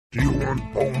Do you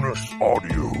want bonus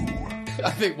audio?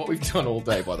 I think what we've done all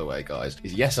day, by the way, guys,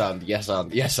 is yes and,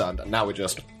 and now we're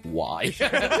just, why?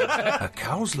 A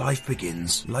cow's life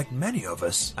begins, like many of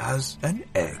us, as an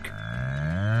egg.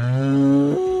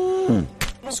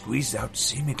 Squeezed out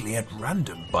seemingly at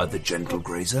random by the gentle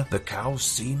grazer, the cow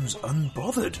seems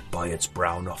unbothered by its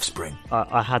brown offspring.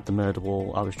 I had the murder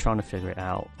wall. I was trying to figure it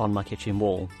out on my kitchen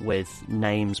wall with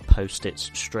names,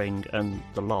 post-its, string, and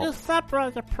the lot. Is that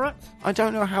brother prick? I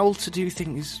don't know how to do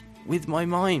things with my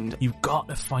mind. You've got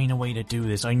to find a way to do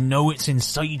this. I know it's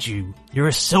inside you. You're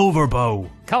a silver bow.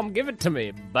 Come give it to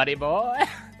me, buddy boy.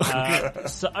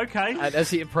 Okay. And as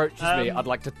he approaches me, I'd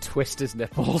like to twist his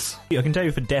nipples. I can tell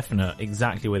you for definite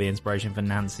exactly where the inspiration for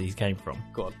Nancy came from.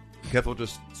 Go on. Careful,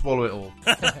 just swallow it all.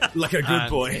 Like a good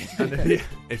boy. And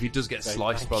if he does get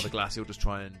sliced by the glass, he'll just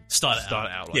try and Start it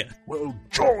out. Yeah. Well,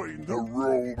 join the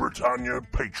Royal Britannia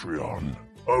Patreon.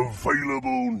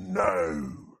 Available now.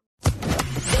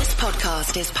 This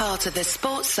podcast is part of the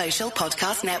Sports Social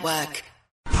Podcast Network.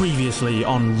 Previously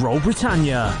on Roll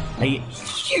Britannia, a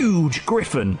huge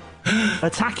griffin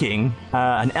attacking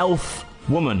an elf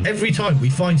woman. Every time we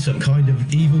find some kind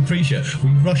of evil creature, we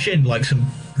rush in like some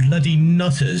bloody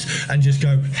nutters and just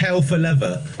go hell for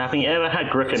leather. Having ever had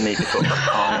griffin meat before,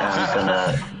 I am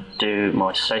gonna do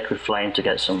my sacred flame to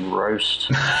get some roast.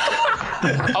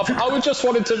 I was just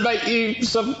wanted to make you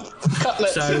some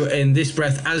cutlets. So in this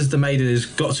breath, as the maiden has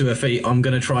got to her feet, I'm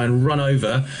going to try and run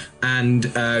over and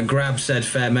grab said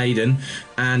fair maiden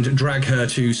and drag her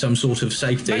to some sort of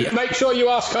safety. Make sure you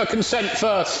ask her consent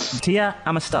first. Tia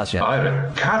Anastasia. I had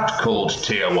a cat called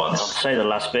Tia once. I'll say the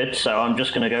last bit, so I'm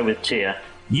just going to go with Tia.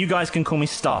 You guys can call me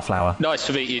Starflower. Nice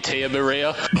to meet you, Tia Maria.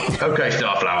 Okay,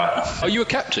 Starflower. Are you a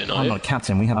captain, I'm not a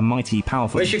captain. We have a mighty,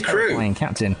 powerful, Where's your crew? terrifying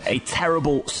captain. A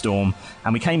terrible storm.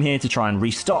 And we came here to try and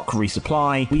restock,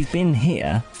 resupply. We've been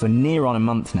here for near on a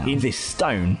month now in this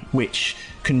stone, which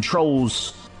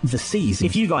controls the seas.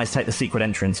 If you guys take the secret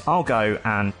entrance, I'll go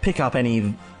and pick up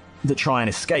any that try and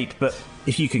escape, but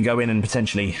if you can go in and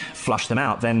potentially flush them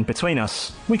out, then between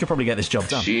us, we could probably get this job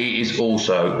done. She is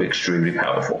also extremely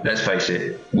powerful. Let's face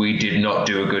it, we did not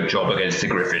do a good job against the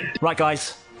griffin. Right,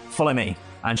 guys, follow me.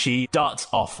 And she darts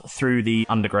off through the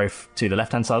undergrowth to the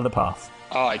left-hand side of the path.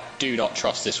 I do not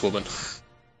trust this woman.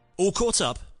 All caught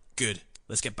up? Good.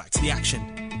 Let's get back to the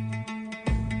action.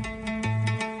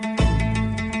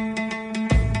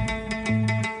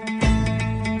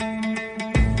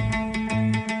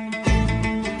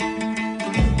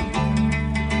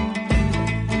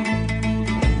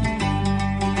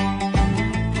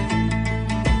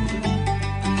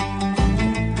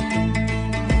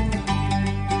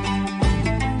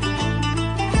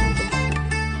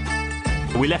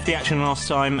 We left the action last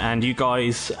time, and you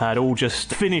guys had all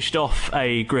just finished off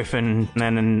a griffin,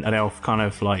 and then an elf kind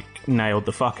of like nailed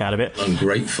the fuck out of it.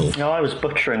 Ungrateful. No, I was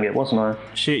butchering it, wasn't I?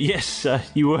 Yes,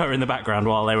 you were in the background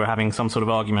while they were having some sort of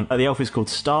argument. The elf is called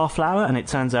Starflower, and it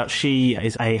turns out she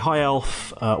is a high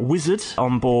elf wizard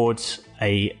on board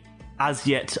a as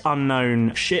yet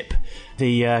unknown ship.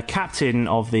 The captain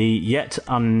of the yet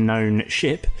unknown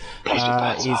ship is...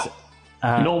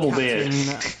 normal beard.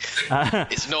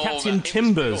 It's normal. Captain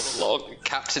Timbers.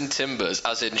 Captain Timbers,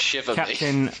 as in shiver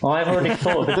Captain... me. I've already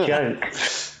thought of a joke.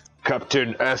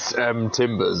 Captain S.M.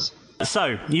 Timbers.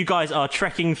 So, you guys are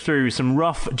trekking through some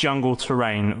rough jungle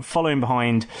terrain, following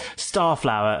behind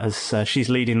Starflower as she's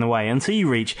leading the way, until you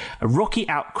reach a rocky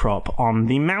outcrop on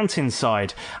the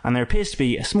mountainside, and there appears to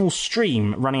be a small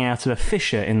stream running out of a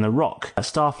fissure in the rock.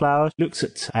 Starflower looks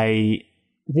at a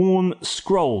worn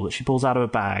scroll that she pulls out of a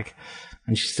bag,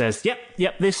 and she says,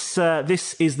 Yep,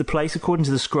 this is the place, according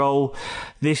to the scroll.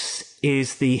 This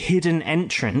is the hidden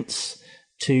entrance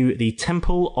to the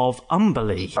Temple of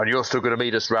Umberley. And you're still going to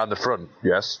meet us round the front,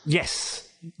 yes? Yes.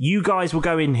 You guys will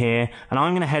go in here, and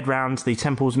I'm going to head round to the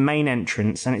temple's main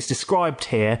entrance, and it's described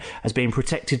here as being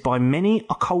protected by many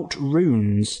occult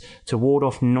runes to ward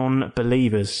off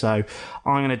non-believers. So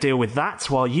I'm going to deal with that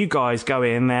while you guys go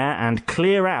in there and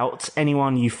clear out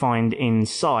anyone you find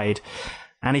inside.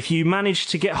 And if you manage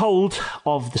to get hold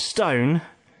of the stone,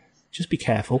 just be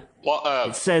careful.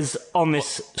 It says on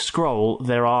this scroll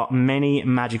there are many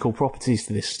magical properties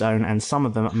to this stone, and some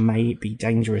of them may be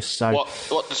dangerous. So,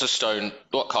 what does a stone?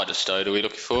 What kind of stone are we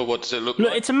looking for? What does it look like?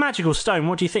 Look, it's a magical stone.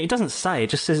 What do you think? It doesn't say. It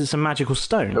just says it's a magical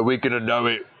stone. Are we going to know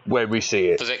it when we see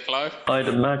it? Does it glow? I'd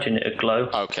imagine it'd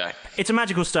glow. Okay. It's a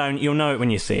magical stone. You'll know it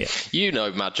when you see it. You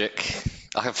know magic.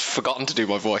 I have forgotten to do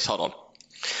my voice. Hold on.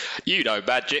 You know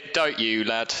magic, don't you,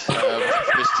 lad?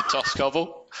 Mr.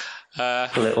 Toscobble? A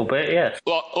little bit, yes.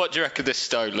 What do you reckon this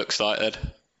stone looks like, then?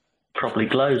 Probably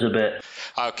glows a bit.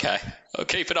 Okay. Well,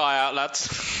 keep an eye out,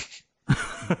 lads.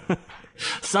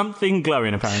 Something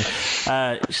glowing, apparently.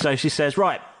 So she says,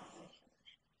 right,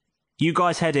 you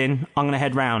guys head in. I'm going to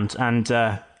head round, and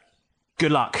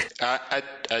good luck.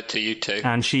 To you too.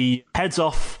 And she heads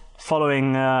off,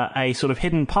 following a sort of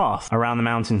hidden path around the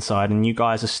mountainside, and you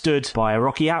guys are stood by a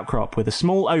rocky outcrop with a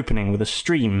small opening with a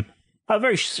stream. A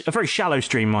very shallow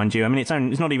stream, mind you. I mean, it's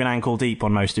not even ankle deep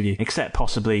on most of you, except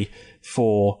possibly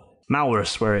for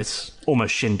Malrus, where it's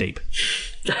almost shin deep.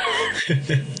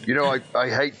 You know, I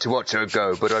hate to watch her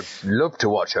go, but I'd love to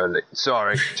watch her leave.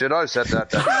 Sorry, should I have said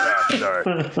that? Sorry.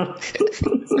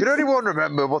 Can anyone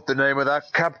remember what the name of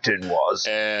that captain was?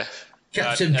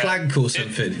 Captain Plank or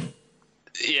something?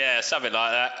 Yeah, something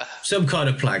like that. Some kind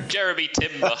of plank. Jeremy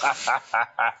Timber.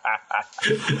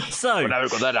 So, well, now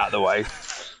we've got that out of the way.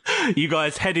 You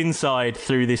guys head inside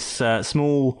through this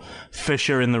small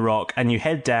fissure in the rock, and you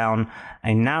head down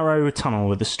a narrow tunnel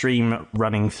with a stream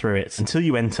running through it until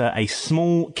you enter a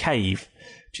small cave,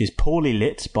 which is poorly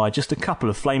lit by just a couple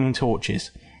of flaming torches.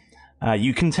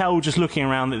 You can tell just looking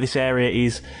around that this area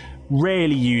is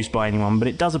rarely used by anyone, but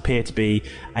it does appear to be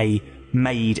a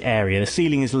made area. The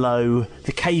ceiling is low,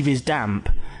 the cave is damp,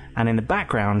 and in the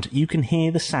background you can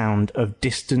hear the sound of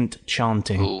distant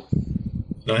chanting. Ooh.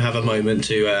 I have a moment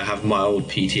to have mild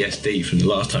PTSD from the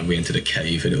last time we entered a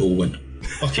cave and it all went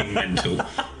fucking mental.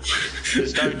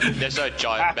 There's no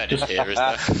giant menace here, is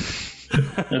there?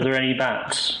 Are there any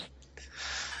bats?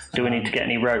 Do we need to get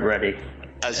any rope ready?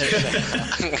 As you say.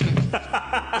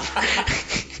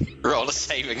 Roll a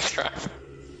saving throw.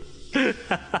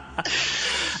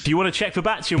 If you want to check for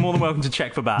bats, you're more than welcome to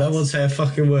check for bats. No one say a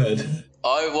fucking word.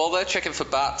 While they're checking for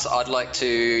bats, I'd like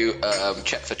to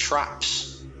check for traps.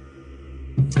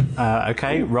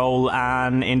 Okay, roll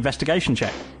an investigation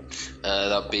check.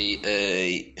 That'd be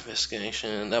a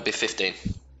investigation. That'd be 15.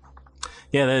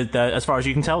 Yeah, as far as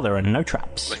you can tell, there are no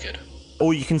traps. Wicked.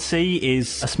 All you can see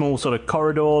is a small sort of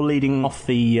corridor leading off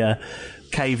the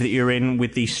cave that you're in,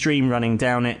 with the stream running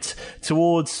down it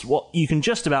towards what you can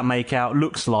just about make out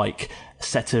looks like a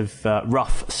set of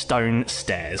rough stone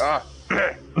stairs. I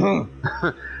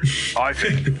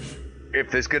think if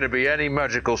there's going to be any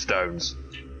magical stones,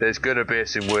 there's going to be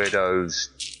some weirdos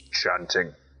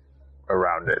chanting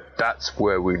around it. That's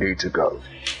where we need to go.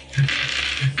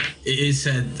 It is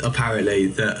said, apparently,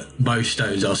 that most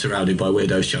stones are surrounded by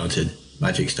weirdos chanting.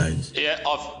 Magic stones. Yeah,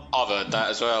 I've heard that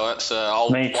as well. That's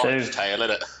old Me too. wives' tale, isn't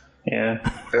it? Yeah.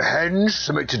 A henge?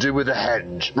 Something to do with a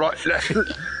henge. Right, let's...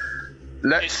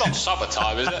 It's not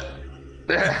summertime, is it?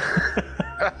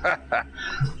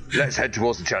 Let's head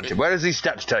towards the chanting. Where does these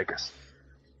steps take us?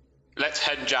 Let's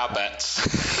henge our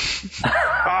bets.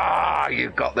 You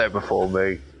got there before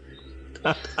me.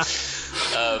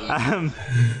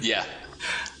 Yeah.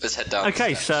 Let's head down.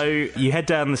 Okay, so you head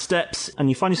down the steps and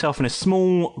you find yourself in a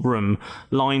small room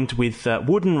lined with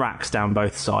wooden racks down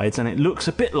both sides, and it looks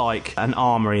a bit like an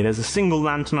armoury. There's a single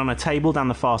lantern on a table down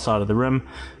the far side of the room.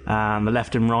 On the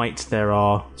left and right there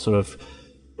are sort of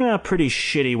pretty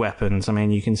shitty weapons. I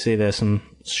mean, you can see there's some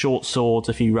short swords,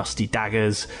 a few rusty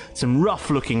daggers, some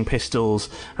rough-looking pistols,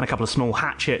 and a couple of small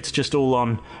hatchets, just all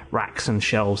on racks and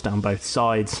shelves down both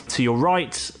sides. To your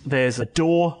right, there's a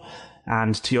door,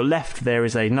 and to your left, there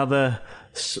is another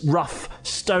rough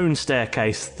stone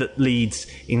staircase that leads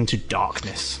into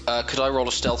darkness. Could I roll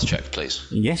a stealth check, please?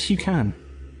 Yes, you can.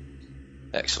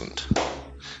 Excellent.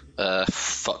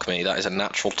 Fuck me, that is a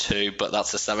natural 2, but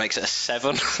that makes it a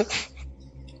 7.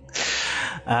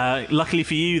 Luckily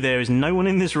for you, there is no one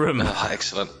in this room. Oh,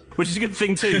 excellent. Which is a good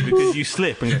thing too, because you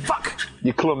slip and go, fuck!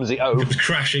 You clumsy oaf.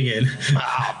 Crashing in.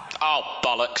 Oh,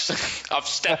 bollocks. I've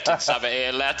stepped in something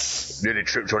here, lads. Nearly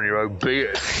tripped on your own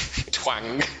beard.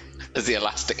 Twang. As the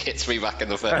elastic hits me back in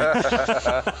the face.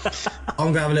 I'm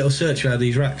going to have a little search around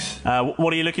these racks.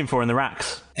 What are you looking for in the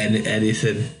racks?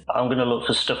 Anything. I'm going to look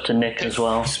for stuff to nick as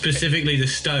well. Specifically the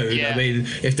stone. Yeah. I mean,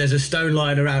 if there's a stone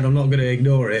lying around, I'm not going to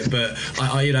ignore it. But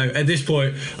I at this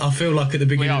point, I feel like at the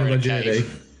beginning of my journey,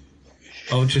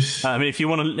 I'll just. I mean, if you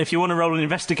want to roll an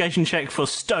investigation check for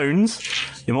stones,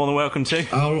 you're more than welcome to.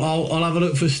 I'll have a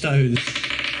look for stones.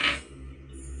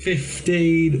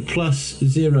 15 plus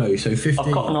 0, so 15.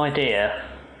 I've got an idea.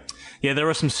 Yeah, there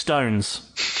are some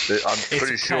stones. I'm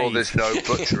pretty sure there's no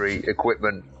butchery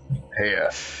equipment here.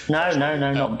 No,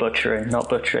 not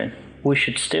butchering. We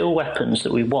should steal weapons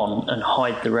that we want and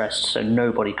hide the rest so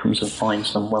nobody comes and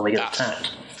finds them when we get attacked.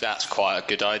 That's quite a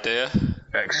good idea.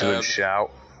 Excellent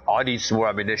shout. I need some more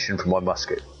ammunition for my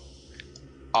musket.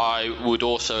 I would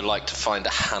also like to find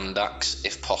a hand axe,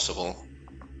 if possible.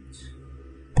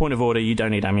 Point of order, you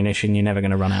don't need ammunition. You're never going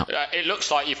to run out. It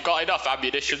looks like you've got enough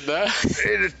ammunition there.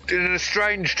 In a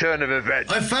strange turn of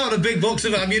events, I found a big box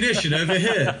of ammunition over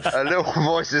here. a little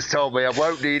voice has told me I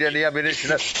won't need any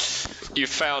ammunition. You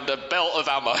found a belt of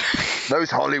ammo.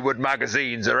 Those Hollywood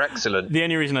magazines are excellent. The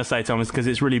only reason I say, Tom, is because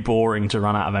it's really boring to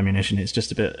run out of ammunition. It's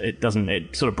just a bit...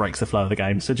 It sort of breaks the flow of the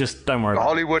game, so just don't worry A about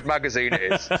Hollywood magazine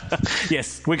it is. it.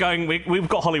 Yes, we're going... We've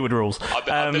got Hollywood rules.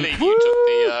 I believe you took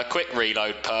the quick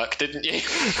reload perk, didn't you?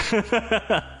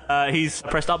 He's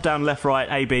pressed up, down, left, right,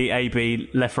 A, B,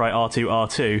 left, right, R2,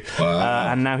 R2.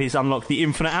 And now he's unlocked the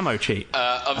infinite ammo cheat.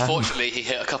 Unfortunately, he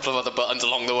hit a couple of other buttons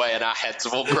along the way and our heads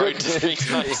have all grown to 3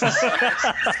 times.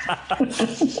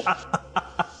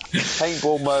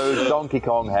 Paintball mode, Donkey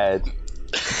Kong head.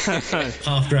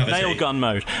 Half gravity. Nail gun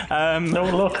mode. Oh,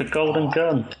 look, a golden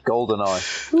gun. Golden eye.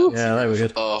 Yeah, they were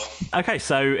good. Oh. Okay,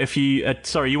 so if you...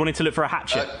 sorry, you wanted to look for a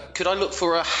hatchet? Could I look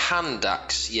for a hand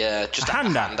axe? Yeah, just a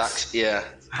hand axe. Yeah.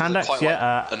 Hand axe, Quite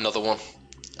yeah. like another one.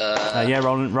 Yeah,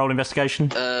 roll investigation.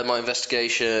 My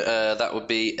investigation, that would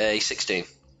be a 16.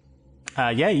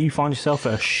 Yeah, you find yourself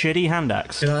a shitty hand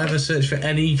axe. Can I ever search for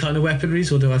any kind of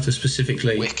weaponries, or do I have to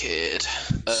specifically Wicked.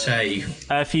 say?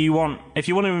 If you want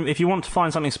to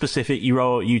find something specific,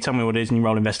 you tell me what it is, and you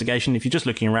roll investigation. If you're just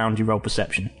looking around, you roll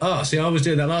perception. Oh, see, I was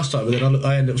doing that last time, but then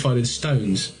I ended up finding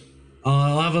stones.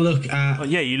 I'll have a look at... Oh,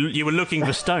 yeah, you were looking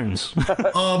for stones.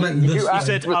 Oh, man, you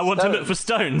said, I want to look for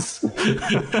stones.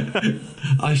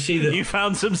 I see that... You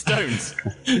found some stones.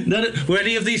 Were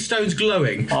any of these stones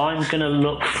glowing? I'm going to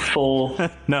look for...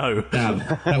 No. Damn,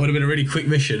 that would have been a really quick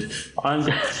mission. I'm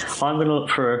going to look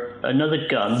for another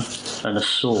gun and a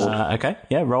sword. Okay,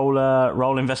 yeah,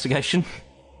 roll investigation.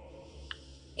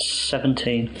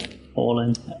 17, all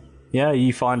in. Yeah,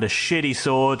 you find a shitty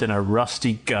sword and a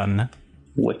rusty gun.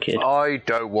 Wicked. I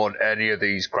don't want any of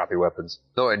these crappy weapons.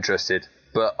 Not interested.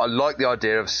 But I like the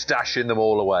idea of stashing them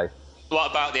all away. What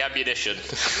about the ammunition?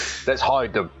 Let's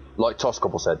hide them, like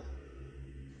Toscopple said.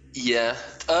 Yeah.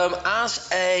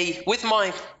 With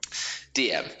my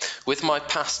DM, with my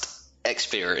past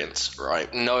experience,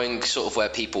 right, knowing sort of where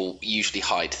people usually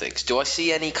hide things, do I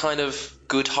see any kind of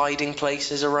good hiding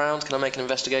places around? Can I make an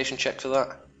investigation check for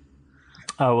that?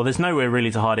 Oh, well, there's nowhere really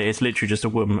to hide it. It's literally just a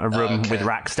room with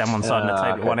racks down one side and a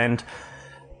table at one end.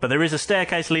 But there is a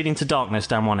staircase leading to darkness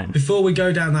down one end. Before we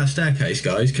go down that staircase,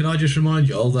 guys, can I just remind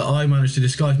y'all that I managed to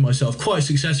disguise myself quite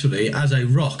successfully as a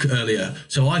rock earlier.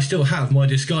 So I still have my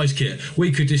disguise kit.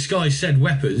 We could disguise said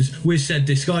weapons with said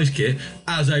disguise kit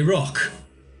as a rock.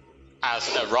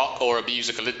 As a rock or a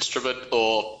musical instrument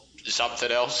or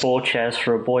something else? 4 chairs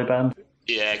for a boy band.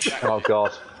 Yeah, exactly. Oh,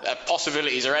 God.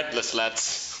 Possibilities are endless,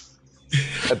 lads.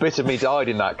 A bit of me died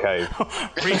in that cave.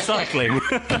 Recycling.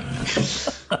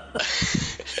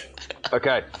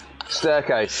 Okay,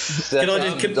 staircase. Can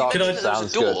I just... There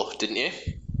was a door, didn't you?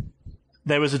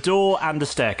 There was a door and a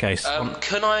staircase.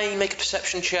 Can I make a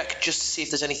perception check just to see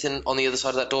if there's anything on the other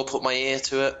side of that door? Put my ear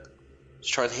to it.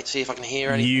 Just try and see if I can hear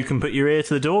anything. You can put your ear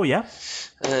to the door, yeah.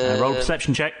 Roll a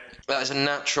perception check. That is a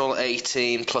natural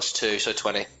 18 plus 2, so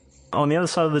 20. On the other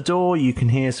side of the door, you can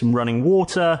hear some running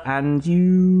water, and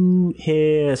you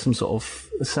hear some sort of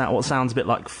what sounds a bit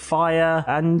like fire,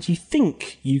 and you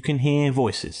think you can hear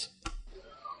voices.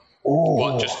 Ooh.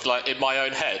 What, just like in my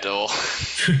own head, or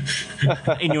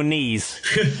in your knees?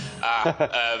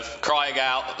 Crying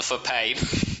out for pain.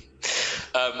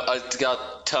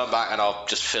 I'll turn back and I'll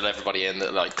just fill everybody in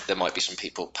that like there might be some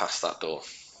people past that door.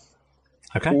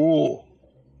 Okay. Ooh.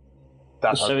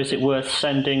 So is it worth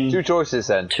sending 2 choices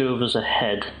then? 2 of us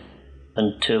ahead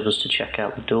and 2 of us to check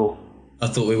out the door? I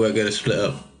thought we weren't going to split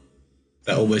up.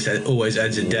 That always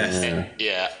ends in death.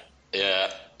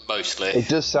 Yeah, mostly. It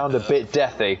does sound a bit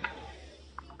deathy.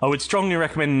 I would strongly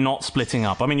recommend not splitting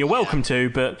up. I mean, you're welcome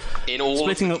to, but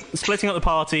splitting up the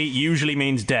party usually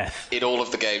means death. In all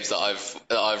of the games that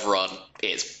I've run,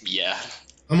 it's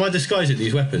Am I disguising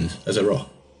these weapons as a rock?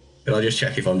 Can I just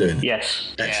check if I'm doing it?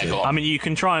 Yes. Excellent. Yeah, I mean, you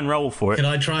can try and roll for it. Can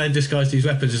I try and disguise these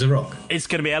weapons as a rock? It's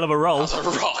going to be a hell of a roll. As a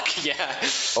rock, yeah.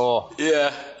 Oh.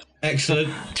 Yeah.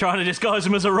 Excellent. Trying to disguise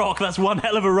them as a rock, that's one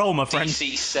hell of a roll, my friend.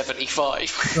 DC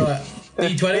 75. Right.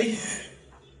 D20?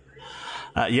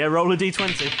 Yeah, roll a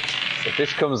D20. If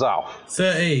this comes out.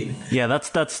 13. Yeah,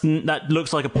 that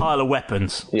looks like a pile of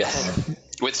weapons. Yes.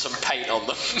 With some paint on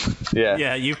them. Yeah.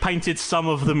 Yeah, you've painted some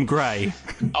of them grey.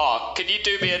 Oh, can you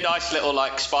do me a nice little,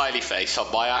 like, smiley face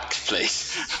on my axe,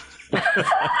 please?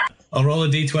 I'll roll a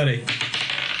D20.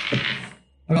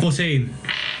 14.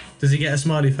 Does he get a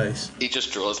smiley face? He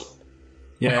just draws.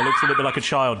 Yeah, it looks a little bit like a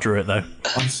child drew it, though.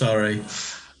 I'm sorry.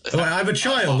 Oh, wait, I'm a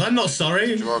child. I'm not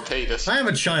sorry. Draw a penis. I am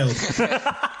a child.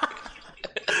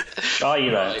 Are you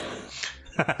though?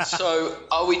 So,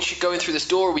 are we going through this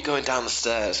door or are we going down the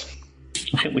stairs?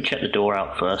 I think we check the door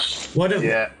out first. Why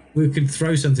don't we could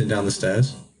throw something down the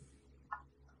stairs?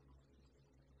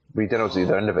 We don't know to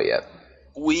the end of it yet.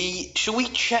 Should we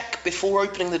check before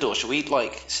opening the door? Should we,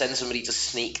 send somebody to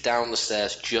sneak down the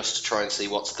stairs just to try and see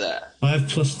what's there? I have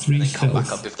 +3 and then come stealth.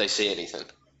 back up if they see anything.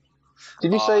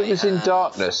 Did you say it was in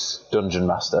darkness, Dungeon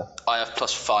Master? I have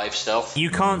 +5 stealth. You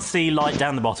can't see light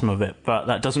down the bottom of it, but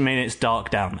that doesn't mean it's dark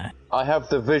down there. I have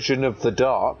the vision of the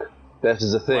dark. That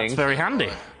is a thing. That's very handy.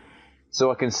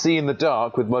 So I can see in the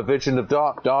dark with my vision of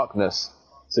darkness.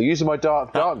 So using my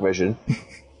dark vision,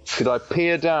 could I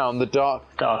peer down the dark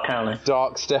alley,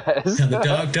 dark stairs? Down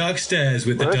the dark stairs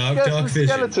with the dark vision.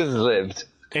 Skeletons lived.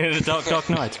 In the dark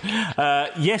night.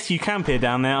 Yes, you can peer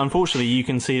down there. Unfortunately, you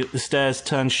can see that the stairs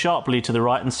turn sharply to the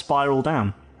right and spiral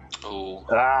down. Ooh.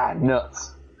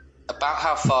 Nuts. About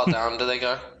how far down do they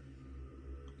go?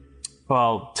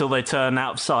 Well, till they turn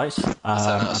out of sight.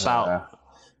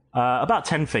 About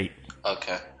 10 feet.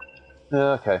 Okay.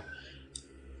 Okay.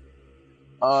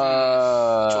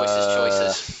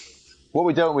 Choices. What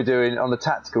we don't be doing on the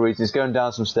tactical reason is going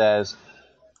down some stairs,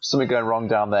 something going wrong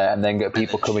down there, and then get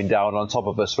people coming down on top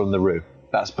of us from the roof.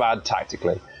 That's bad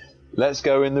tactically. Let's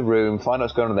go in the room, find out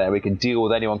what's going on there. We can deal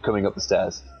with anyone coming up the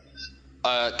stairs.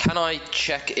 Can I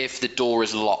check if the door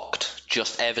is locked,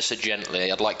 just ever so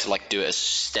gently? I'd like to do it as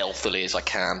stealthily as I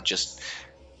can. Just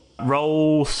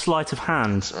roll sleight of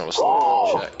hand.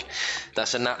 Check.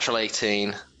 That's a natural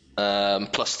 18,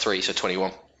 +3, so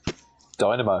 21.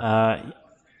 Dynamo.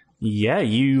 Yeah,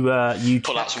 you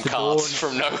pull out some cards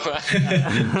from nowhere.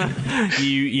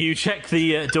 you check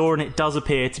the door and it does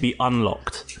appear to be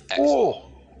unlocked. Excellent.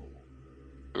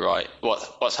 Right.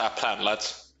 What's our plan,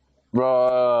 lads?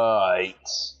 Right.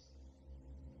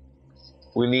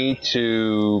 We need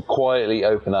to quietly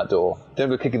open that door. Don't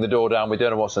go kicking the door down. We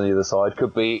don't know what's on the other side.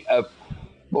 Could be a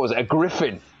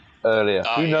griffin earlier.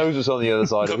 Who knows what's on the other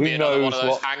side? Could Who be another knows one of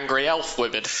those what? angry elf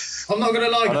women. I'm not going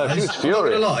to lie, guys. she was I'm not furious.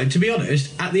 going to lie. To be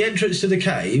honest, at the entrance to the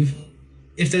cave,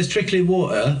 if there's trickling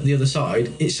water the other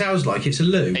side, it sounds like it's a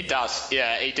loo. It does.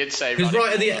 Yeah, he did say. Because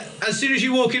right at as soon as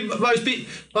you walk in, most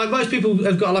people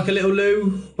have got a little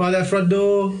loo by their front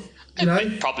door. You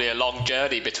know, probably a long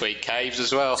journey between caves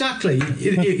as well. Exactly.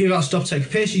 You got to stop, take a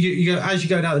piss. You go as you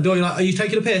go out the door. You're like, "Are you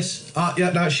taking a piss?"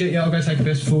 Yeah, no shit. Yeah, I'll go take a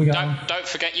piss before we go. Don't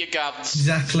forget your guns.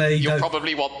 Exactly. You'll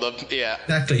probably want them. Yeah.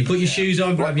 Exactly. Put your shoes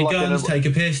on, grab your guns, take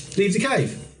a piss, leave the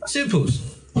cave. Simples.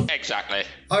 Exactly.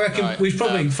 I reckon we'd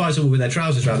probably find someone with their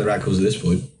trousers around their ankles at this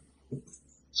point.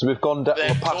 So we've gone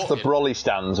past the brolly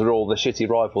stands where all the shitty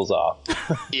rifles are.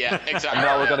 Yeah, exactly. And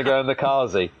now we're going to go in the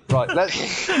Kazi. Right,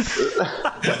 let's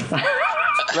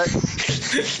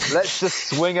just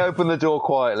swing open the door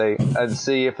quietly and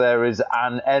see if there is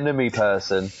an enemy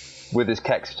person with his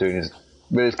keks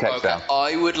down.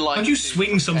 I would like. How'd you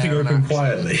swing something open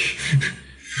quietly?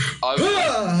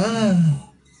 I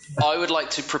would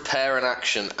like to prepare an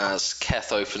action as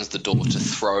Keth opens the door to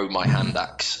throw my hand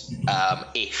axe.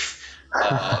 If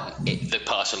the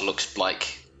person looks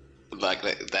like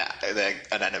they're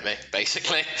an enemy,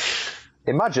 basically.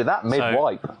 Imagine that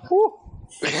mid-wipe.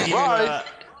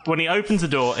 When he opens the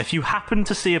door, if you happen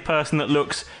to see a person that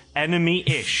looks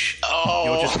enemy-ish,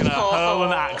 you're just going to hurl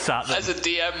an axe at them. As a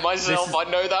DM myself, I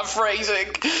know that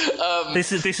phrasing.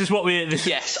 This is what we.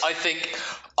 Yes, I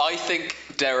think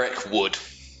Derek would.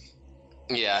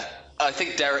 Yeah, I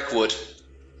think Derek would.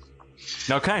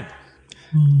 Okay.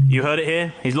 You heard it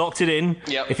here. He's locked it in.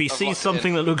 Yep, if he sees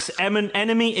something that looks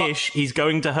enemy-ish, he's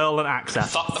going to hurl an axe at.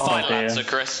 Fuck the fine answer,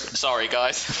 Chris. Sorry,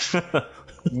 guys.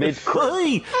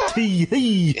 Mid-cry.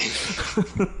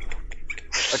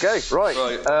 Okay, right.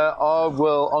 I'm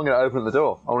going to open the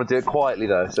door. I want to do it quietly,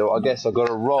 though, so I guess I've got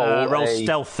to roll Roll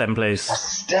stealth, then, please.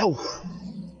 Stealth.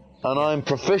 And I'm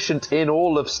proficient in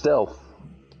all of stealth.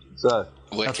 So...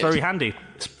 That's very handy.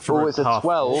 It's a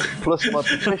 12 plus my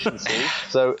proficiency,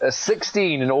 so a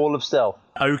 16 in all of stealth.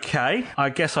 Okay, I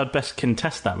guess I'd best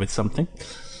contest that with something.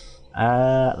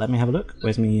 Let me have a look.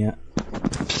 Where's me?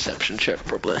 Perception check,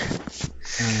 probably.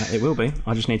 It will be.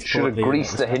 I just need to should have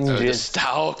greased the hinges.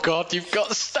 Oh god, you've got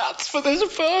stats for this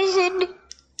person.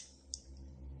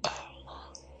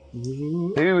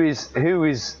 Who is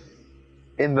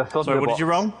in the thunderbox? Sorry, what did you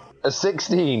roll? A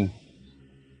 16.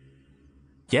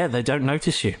 Yeah, they don't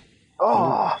notice you.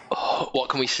 What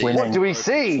can we see? What do we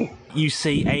see? You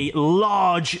see a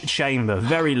large chamber,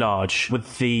 very large,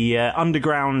 with the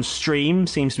underground stream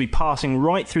seems to be passing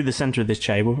right through the centre of this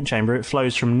chamber. It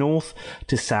flows from north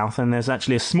to south, and there's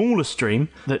actually a smaller stream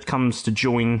that comes to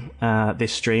join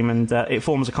this stream, and it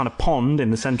forms a kind of pond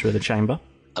in the centre of the chamber.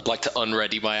 I'd like to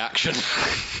unready my action.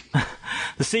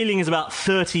 The ceiling is about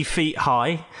 30 feet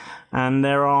high, and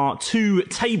there are 2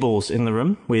 tables in the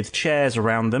room with chairs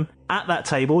around them. At that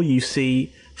table, you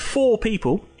see 4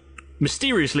 people,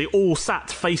 mysteriously all sat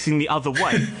facing the other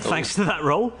way, thanks to that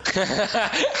roll.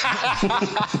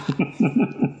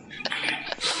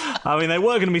 I mean, they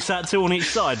were going to be sat 2 on each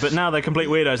side, but now they're complete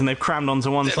weirdos and they've crammed onto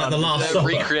one side. They're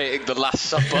recreating the Last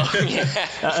Supper.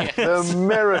 The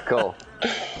miracle.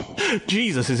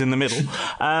 Jesus is in the middle.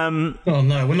 Oh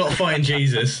no, we're not fighting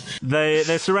Jesus.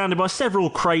 They're surrounded by several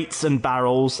crates and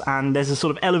barrels, and there's a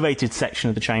sort of elevated section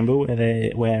of the chamber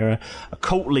where a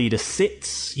cult leader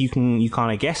sits. You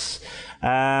kind of guess.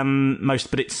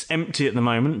 But it's empty at the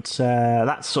moment.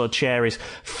 That sort of chair is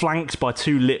flanked by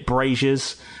 2 lit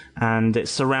braziers, and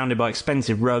it's surrounded by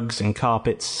expensive rugs and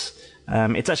carpets.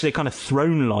 It's actually a kind of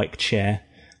throne-like chair.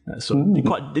 It's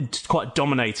quite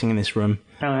dominating in this room.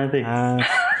 How heavy?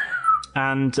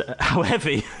 And how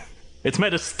heavy? It's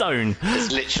made of stone.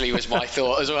 This literally was my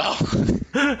thought as well.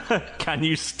 Can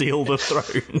you steal the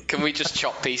throne? Can we just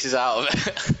chop pieces out of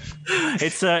it?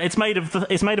 It's made of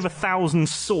 1,000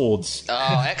 swords.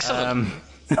 Oh, excellent!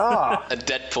 And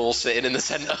Deadpool sitting in the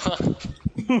centre.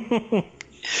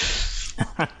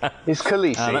 Is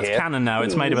Khaleesi that's here? canon now.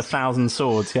 It's made of 1,000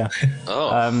 swords. Yeah.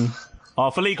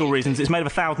 Oh. For legal reasons, it's made of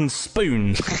 1,000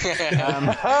 spoons.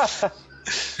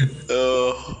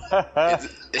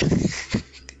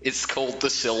 It's called the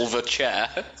Silver Chair.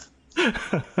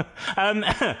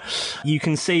 You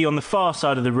can see on the far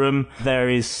side of the room there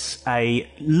is a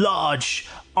large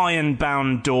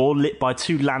iron-bound door lit by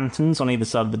 2 lanterns on either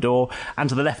side of the door, and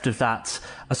to the left of that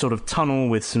a sort of tunnel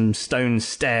with some stone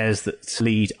stairs that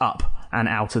lead up and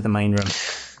out of the main room.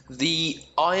 The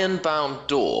iron-bound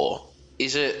door,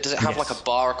 does it have like a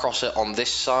bar across it on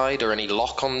this side, or any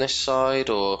lock on this side,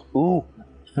 or? Ooh,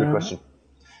 good question.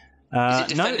 Is it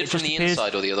defended from the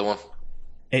inside or the other one?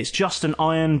 It's just an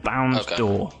iron-bound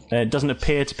door. It doesn't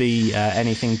appear to be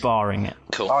anything barring it.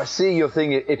 Cool. I see your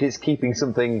thing if it's keeping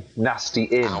something nasty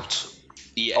in. Out.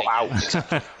 Yeah. Or out.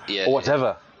 Exactly. Yeah. Or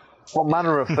whatever. What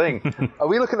manner of thing? Are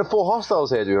we looking at 4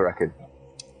 hostiles here, do you reckon?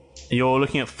 You're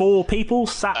looking at 4 people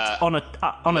sat on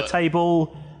a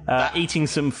table eating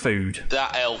some food.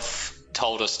 That elf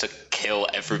told us to kill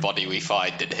everybody we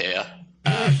find in here.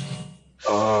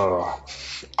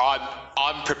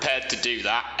 I'm prepared to do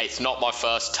that. It's not my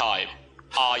first time.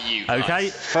 Are you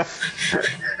guys? Okay.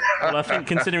 Well, I think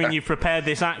considering you've prepared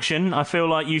this action, I feel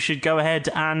like you should go ahead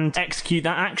and execute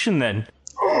that action then.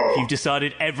 You've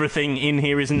decided everything in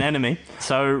here is an enemy.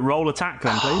 So roll attack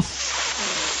then,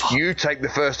 please. You take the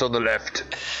first on the left.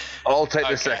 I'll take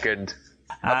the second.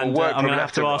 And I'm going to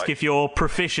have to ask if you're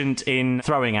proficient in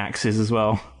throwing axes as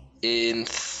well. In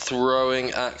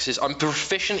throwing axes. I'm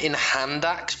proficient in hand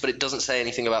axe, but it doesn't say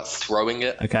anything about throwing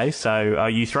it. Okay, so are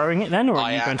you throwing it then, or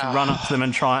are you going to run up to them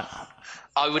and try it?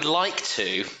 I would like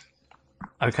to.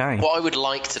 Okay. What I would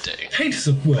like to do is...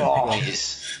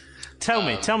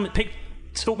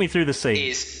 Talk me through the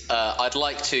scene. I'd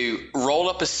like to roll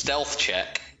up a stealth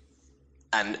check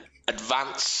and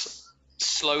advance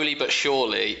slowly but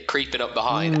surely, creeping up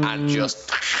behind, and just...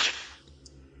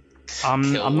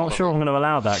 I'm not sure I'm going to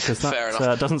allow that, because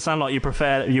that doesn't sound like your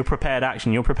prepared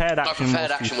action. Your prepared action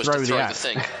was to throw the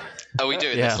thing. Are we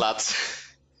doing this, lads?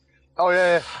 Oh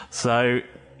yeah. So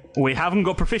we haven't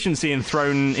got proficiency in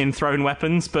thrown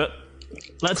weapons, but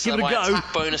let's give it a go. My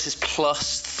attack bonus is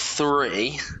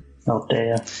 +3. Oh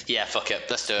dear. Yeah, fuck it.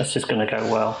 Let's do it. That's just going to go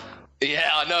well. Yeah,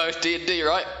 I know. D&D,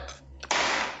 right?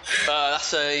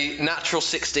 That's a natural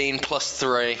 16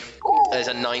 +3. There's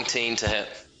a 19 to hit.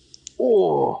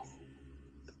 Oh.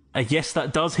 Yes,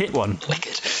 that does hit one.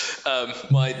 Wicked.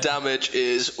 My damage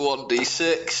is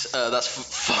 1d6. That's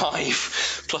 5.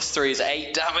 +3 is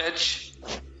 8 damage.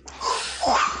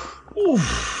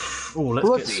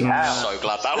 Let's get some... I'm so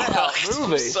glad that worked.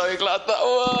 I'm so glad that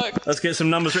worked. Let's get some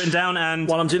numbers written down, and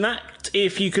while I'm doing that,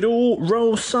 if you could all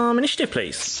roll some initiative,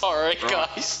 please. Sorry,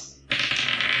 guys.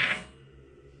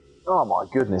 Oh my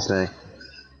goodness me.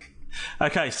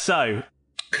 Okay, so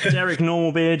Derek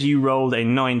Normalbeard, you rolled a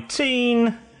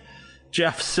 19.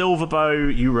 Jeff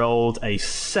Silverbow, you rolled a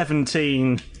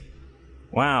 17.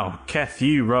 Wow, Keth,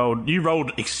 you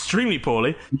rolled extremely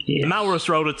poorly. Yes. Malrus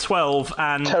rolled a 12,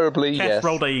 and terribly. Keth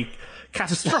rolled a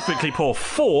catastrophically poor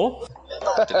 4.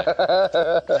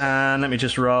 And let me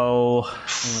just roll. I'm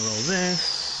gonna roll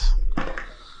this.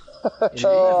 11.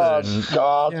 Oh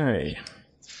God! Okay.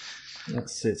 That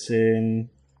sits in.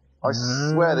 I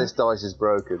swear this dice is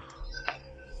broken.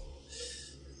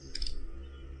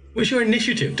 What's your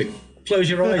initiative to close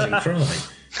your eyes and cry?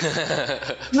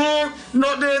 No,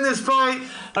 not doing this fight.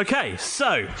 Okay,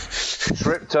 so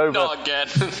tripped over. Not again.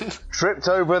 Tripped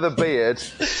over the beard,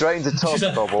 strained a top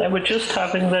They bubble. were just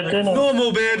having their dinner.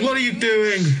 Normal beard, what are you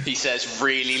doing? He says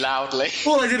really loudly.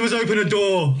 All I did was open a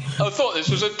door. I thought this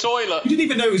was a toilet. You didn't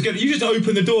even know it was going. You just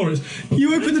opened the door.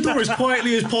 You opened the door as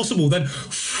quietly as possible. Then,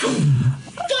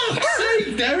 fuck's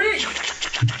sake, Derek!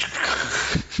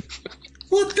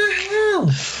 What the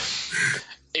hell?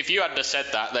 If you hadn't have said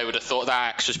that, they would have thought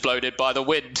that axe was blown in by the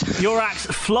wind. Your axe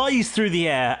flies through the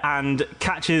air and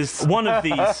catches one of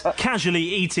these casually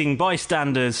eating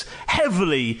bystanders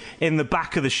heavily in the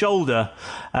back of the shoulder,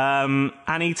 and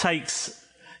he takes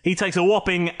a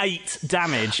whopping 8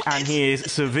 damage, and he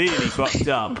is severely fucked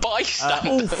up.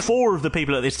 All 4 of the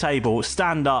people at this table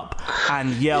stand up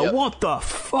and yell, "What the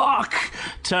fuck?"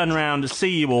 Turn around,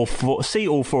 see all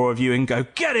 4 of you, and go,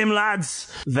 "Get him, lads!"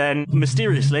 Then,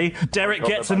 mysteriously, Derek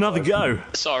gets another go.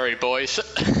 Sorry, boys.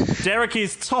 Derek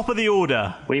is top of the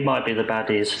order. We might be the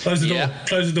baddies. Close the door.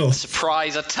 Close the door.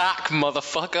 Surprise attack,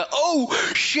 motherfucker. Oh,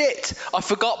 shit! I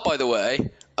forgot, by the way.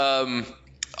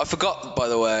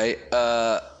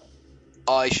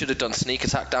 I should have done sneak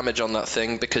attack damage on that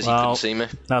thing because he couldn't see me.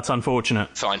 That's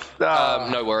unfortunate. Fine.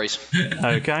 No worries.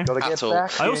 Okay. At all.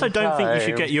 I also don't think you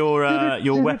should get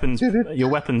your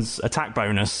weapons attack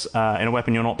bonus in a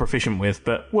weapon you're not proficient with,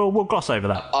 but we'll gloss over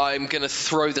that. I'm going to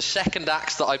throw the second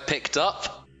axe that I picked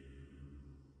up.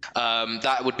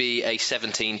 That would be a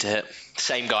 17 to hit.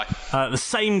 Same guy. The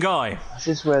same guy. This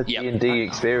is where D&D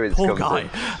experience Poor comes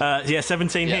guy. in.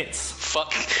 17 hits.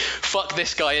 Fuck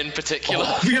this guy in particular.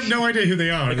 We have no idea who they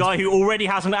are. The guy who already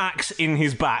has an axe in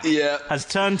his back has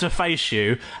turned to face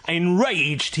you.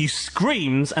 Enraged, he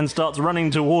screams and starts running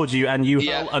towards you, and you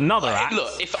hurl another axe.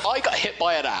 Look, if I got hit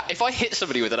by an axe, if I hit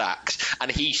somebody with an axe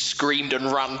and he screamed and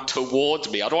ran towards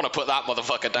me, I'd want to put that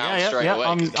motherfucker down straight away.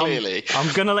 'Cause clearly,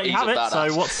 I'm going to let you have it.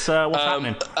 So what's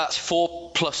happening? That's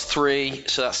 4 plus 3,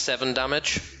 so that's 7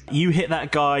 damage. You hit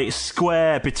that guy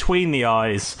square between the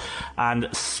eyes and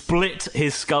split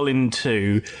his skull in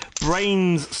 2.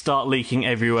 Brains start leaking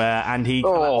everywhere, and he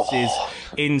collapses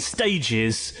in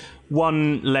stages,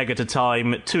 1 leg at a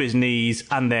time, to his knees,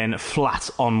 and then flat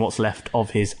on what's left of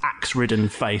his axe-ridden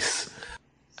face.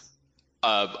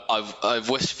 I've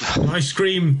whispered. Can I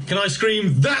scream?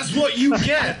 That's what you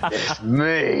get. It's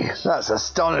me. That's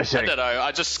astonishing. I don't know.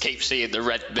 I just keep seeing the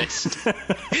red mist.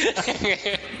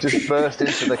 Just burst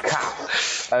into the cap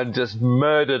and just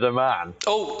murdered a man.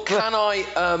 Oh, can I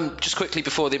just quickly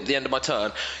before the end of my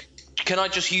turn? Can I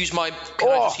just use my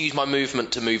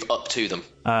movement to move up to them?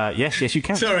 Yes, you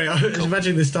can. Sorry, I was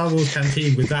imagining the Star Wars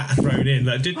canteen with that thrown in.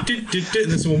 Like, and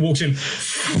then someone walks in.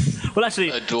 Well,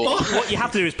 actually, what you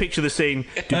have to do is picture the scene.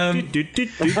 An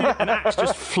axe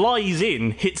just flies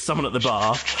in, hits someone at the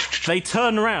bar. They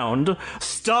turn around,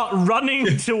 start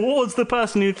running towards the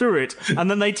person who threw it, and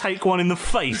then they take one in the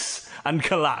face and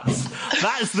collapse.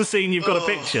 That's the scene you've got to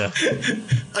picture.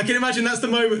 I can imagine that's the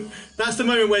moment. That's the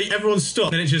moment where everyone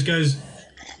stops and it just goes.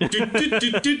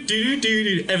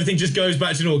 Everything just goes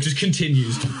back to normal. Just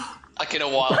continues. Like in a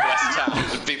Wild West town,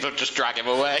 and people just drag him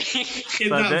away. In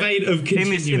that vein of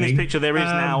continuing. In this picture, there is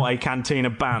now a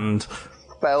cantina band.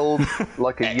 Spelled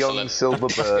like a young silver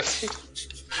birch.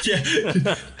 Yeah,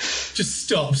 just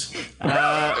stops.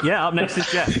 Up next is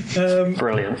Jeff.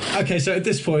 Brilliant. Okay, so at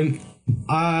this point,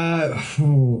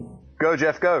 Go,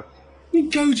 Jeff, go.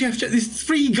 Go, Jeff. There's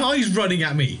 3 guys running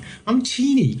at me. I'm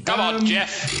teeny. Come on,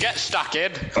 Jeff. Get stuck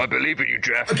in. I believe in you,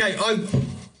 Jeff. Okay,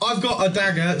 I've got a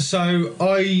dagger, so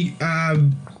I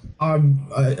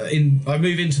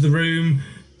move into the room.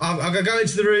 I'll go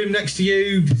into the room next to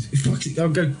you. I'll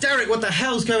go, Derek, what the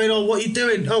hell's going on? What are you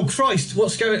doing? Oh, Christ,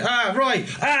 what's going on? Right.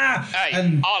 Hey,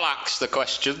 and I'll ask the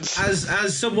questions.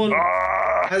 As someone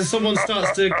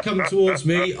starts to come towards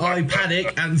me, I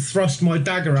panic and thrust my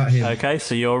dagger at him. Okay,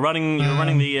 so you're running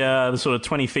the sort of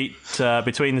 20 feet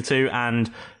between the two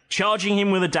and charging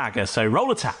him with a dagger. So roll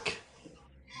attack.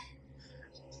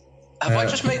 Have I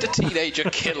just made a teenager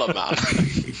kill a man?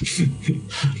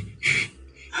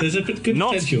 There's a good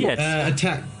Not potential. Yet.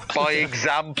 Attack. By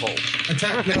example.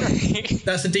 Attack.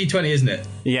 That's a D20, isn't it?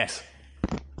 Yes.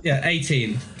 Yeah,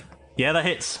 18. Yeah, that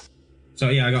hits. So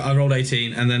yeah, I rolled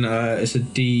 18, and then it's a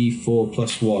D4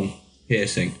 plus 1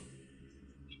 piercing.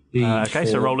 Okay,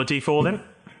 so roll a D4 then.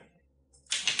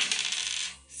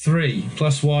 3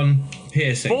 plus 1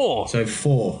 piercing. 4. So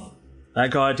 4.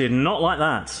 That guy did not like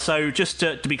that. So just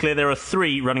to be clear, there are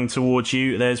 3 running towards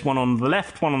you. There's one on the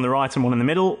left, one on the right, and one in the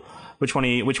middle. Which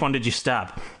one did you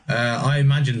stab? I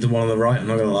imagined the one on the right, I'm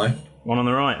not going to lie. One on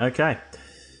the right, okay.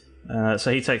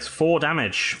 So he takes 4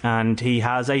 damage, and he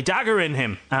has a dagger in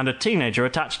him, and a teenager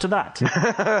attached to that.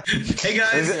 Hey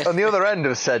guys, On the other end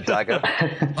of said dagger,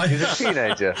 he's a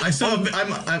teenager.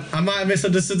 I might have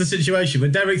misunderstood the situation,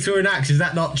 but Derek threw an axe. Is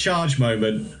that not charge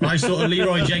moment? I sort of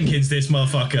Leroy Jenkins this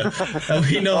motherfucker. Are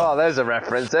we not? Oh, there's a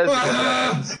reference.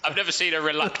 I've never seen a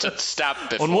reluctant stab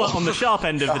before. On the sharp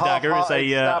end of the dagger is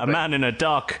a man in a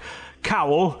dark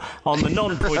cowl. On the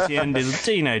non-pointy end is a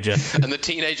teenager. And the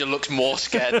teenager looks more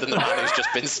scared than the man who's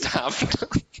just been stabbed.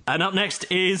 And up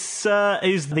next is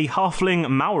the halfling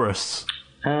Maurus.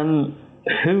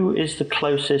 Who is the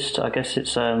closest? I guess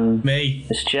it's me.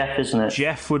 It's Jeff, isn't it?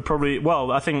 Jeff would probably.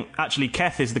 Well, I think actually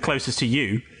Keth is the closest to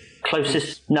you.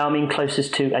 Closest? No, I mean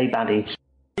closest to a baddie.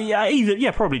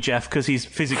 Yeah, probably Jeff, because he's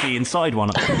physically inside one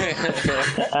of them.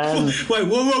 Wait,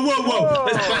 whoa.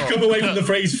 Let's back up away from the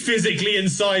phrase physically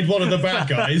inside one of the bad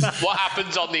guys. What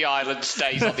happens on the island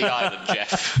stays on the island,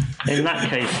 Jeff. In that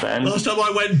case, then. Last time I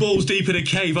went balls deep in a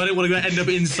cave, I didn't want to end up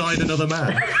inside another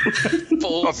man.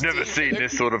 I've never seen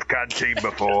this sort of canteen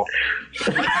before.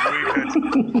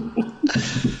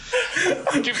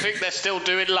 Do you think they're still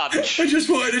doing lunch? I just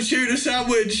wanted a tuna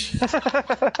sandwich.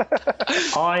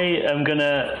 I am going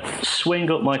to swing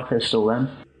up my pistol then.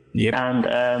 Yep.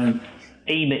 And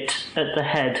aim it at the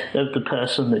head of the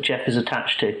person that Jeff is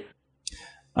attached to.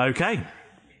 Okay.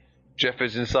 Jeff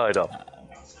is inside of.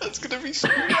 That's going to be so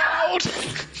loud.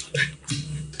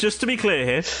 Just to be clear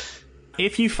here,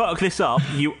 if you fuck this up,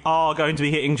 you are going to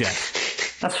be hitting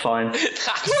Jeff. That's fine.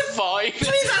 That's fine.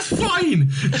 That's fine.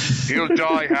 He'll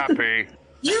die happy.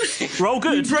 You roll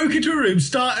good. You broke into a room,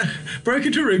 started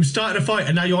a fight,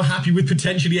 and now you're happy with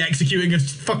potentially executing a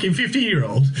fucking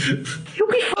 15-year-old. You'll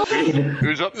be fine.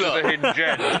 Who's up to the hinge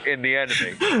end in the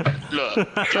enemy? Look,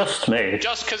 trust me.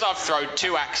 Just because I've thrown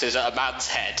 2 axes at a man's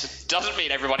head doesn't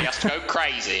mean everybody has to go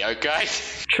crazy, okay?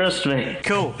 Trust me.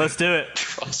 Cool, let's do it.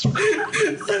 Trust me.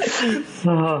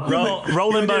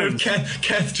 Roll them bones.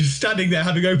 Keth just standing there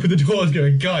having opened the doors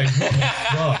going, guys, what the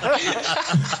fuck?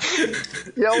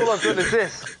 Yeah, all I've done is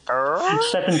this.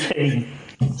 17.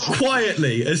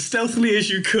 Quietly, as stealthily as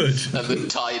you could. And the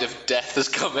tide of death has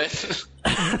come in.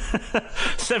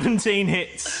 17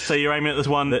 hits, so you're aiming at the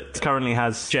one that currently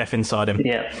has Jeff inside him.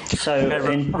 Yeah, so...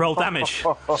 roll damage.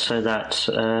 So that's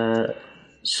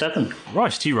 7.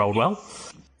 Right, you rolled well.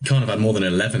 Can't have had more than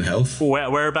 11 health.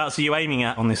 Whereabouts are you aiming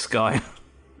at on this guy?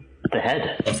 The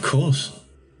head. Of course.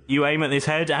 You aim at his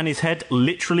head, and his head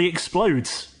literally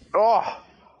explodes. Oh!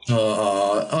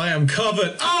 I am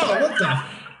covered. Oh, what the...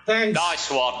 Thanks. Nice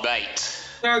one, mate.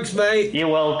 Thanks, mate. You're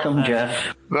welcome,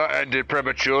 Jeff. That ended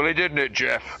prematurely, didn't it,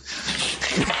 Jeff?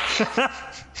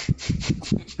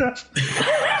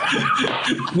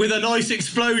 With a nice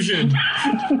explosion.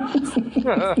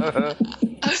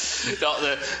 Not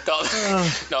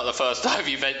the first time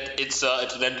you've been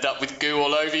inserted and ended up with goo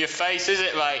all over your face, is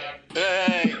it, mate?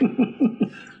 Hey.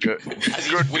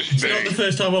 It's not the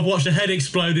first time I've watched a head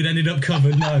explode and ended up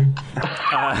covered, no.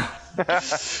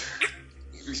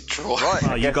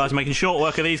 Right, you guys are making short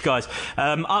work of these guys.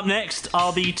 Up next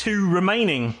are the 2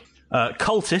 remaining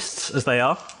cultists, as they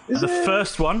are. The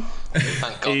first one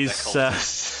is...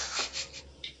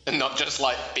 and not just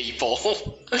like people.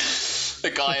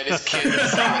 The guy and his kids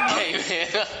that came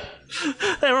here.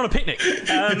 They're on a picnic.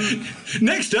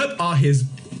 Next up are his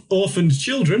orphaned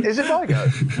children. Is it my go?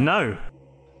 No.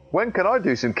 When can I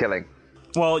do some killing?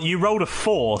 Well, you rolled a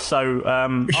 4, so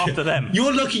after them.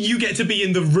 You're lucky you get to be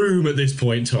in the room at this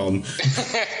point, Tom.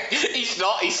 He's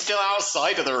not. He's still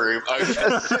outside of the room.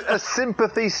 A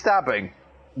sympathy stabbing?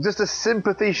 Just a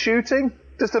sympathy shooting?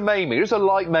 Just a maiming? Just a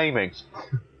light maiming?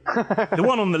 The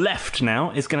one on the left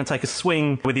now is going to take a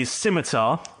swing with his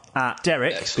scimitar at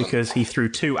Derek. Excellent. Because he threw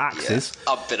 2 axes.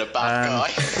 Yeah, I've been a bad guy.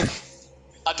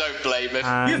 I don't blame him.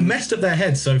 You've messed up their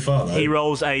heads so far, though. He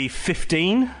rolls a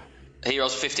 15. He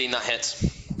rolls 15, that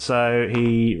hits. So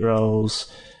he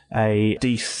rolls a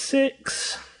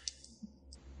d6.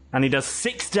 And he does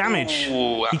 6 damage.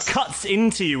 Ooh, he cuts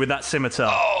into you with that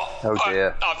scimitar. Oh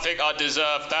dear. I think I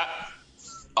deserve that.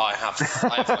 I have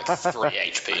like 3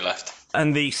 HP left.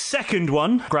 And the second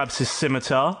one grabs his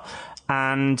scimitar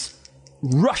and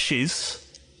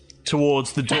rushes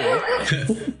towards the door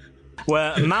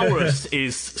where Maurus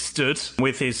is stood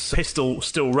with his pistol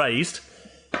still raised.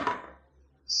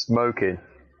 Smoking.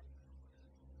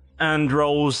 And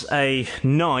rolls a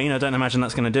 9. I don't imagine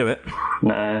that's going to do it.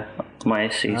 No, my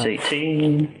AC is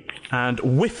 18. And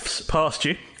whiffs past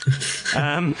you.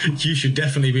 You should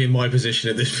definitely be in my position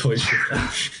at this point.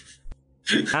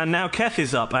 And now Keth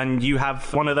is up, and you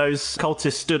have one of those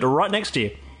cultists stood right next to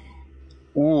you.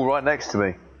 Ooh, right next to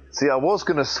me. See, I was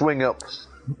going to swing up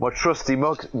my trusty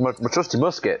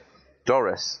musket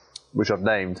Doris, which I've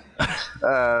named.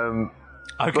 Okay.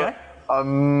 But,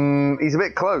 he's a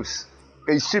bit close.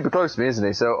 He's super close to me, isn't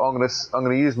he? So I'm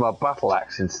gonna use my battle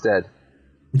axe instead.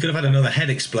 You could have had another head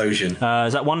explosion.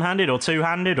 Is that one-handed or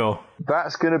two-handed or?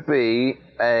 That's gonna be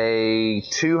a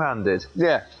two-handed.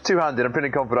 Yeah, two-handed. I'm pretty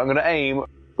confident. I'm gonna aim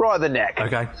right at the neck.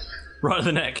 Okay. Right at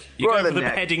the neck. You Right go at for the the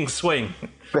neck. beheading swing.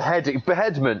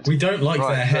 Beheadment. We don't like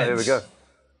Right, their so heads. here we go.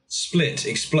 Split,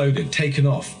 exploded, taken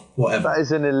off, whatever. That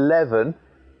is an 11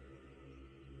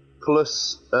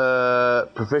 plus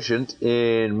proficient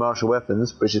in martial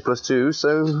weapons, which is plus 2,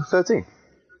 so 13.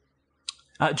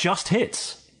 Just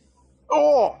hits.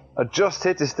 Oh! A just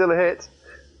hit is still a hit.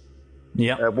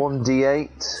 Yep.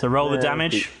 1d8. So roll the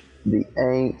damage. The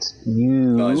 8.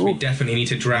 You. Guys, we definitely need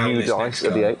to drown this dice next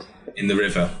of the guy 8. in the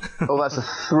river. Oh, that's a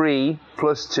 3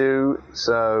 plus 2,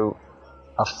 so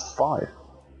that's 5.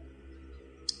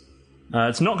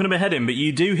 It's not going to behead him, but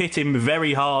you do hit him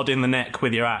very hard in the neck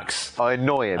with your axe. I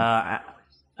annoy him.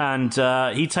 And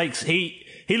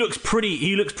he looks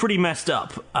pretty messed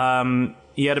up.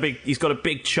 He's got a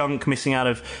big chunk missing out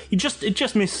of. It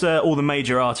just miss all the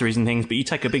major arteries and things, but you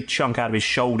take a big chunk out of his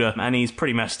shoulder, and he's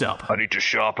pretty messed up. I need to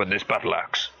sharpen this battle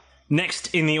axe.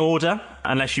 Next in the order,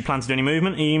 unless you plan to do any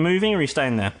movement, are you moving or are you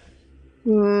staying there?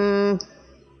 I'm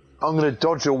going to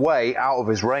dodge away out of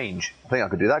his range. I think I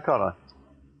could do that, can't I?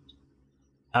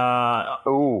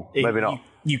 Maybe not.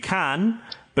 You can,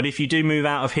 but if you do move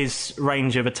out of his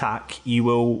range of attack, you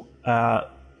will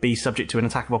be subject to an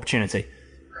attack of opportunity.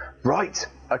 Right.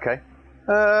 Okay.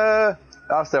 There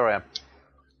I am.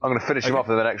 I'm going to finish him off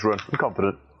in the next run. I'm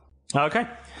confident. Okay.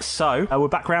 So we're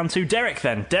back round to Derek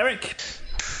then. Derek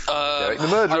the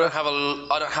murderer.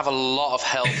 I don't have a lot of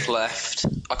health left.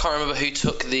 I can't remember who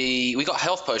took the. We got a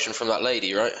health potion from that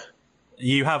lady, right?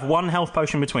 You have one health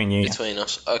potion between you. Between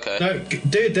us. Okay. No,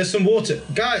 dude, there's some water.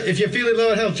 Guy, if you're feeling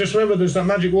low on health, just remember there's that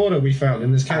magic water we found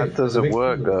in this cave. That doesn't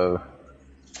work, though.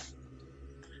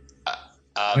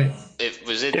 It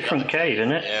was in Different cave,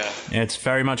 isn't it? Yeah. It's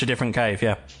very much a different cave,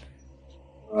 yeah.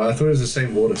 I thought it was the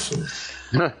same water source.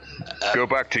 Go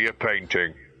back to your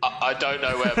painting. I don't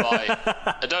know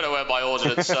where my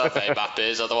ordnance survey map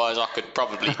is. Otherwise, I could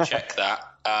probably check that.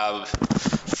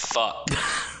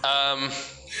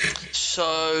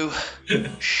 So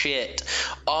shit.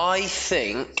 I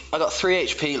think I got 3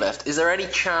 HP left. Is there any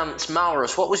chance,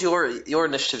 Malrus? What was your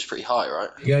initiative's pretty high, right?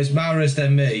 It goes Malrus,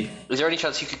 then me. Is there any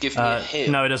chance you could give me a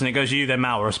hit? No, it doesn't. It goes you, then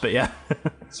Malrus, but yeah.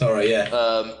 Sorry,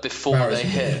 yeah. Before Malrus they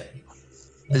hit.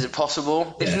 Is it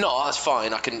possible? Yeah. If not, that's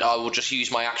fine. I will just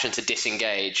use my action to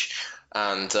disengage,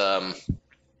 and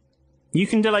you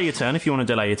can delay your turn if you want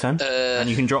to delay your turn, and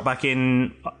you can drop back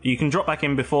in. You can drop back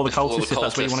in before the cultist if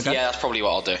that's where you want to go. Yeah, that's probably what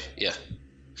I'll do. Yeah.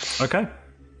 Okay.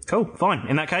 Cool. Fine.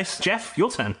 In that case, Jeff,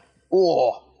 your turn.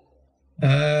 Oh.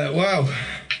 Wow.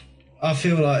 I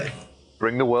feel like.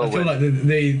 Bring the whirlwind. I feel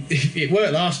like it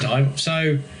worked last time,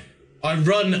 so. I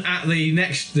run at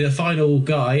the final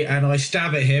guy and I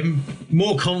stab at him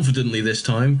more confidently this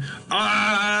time.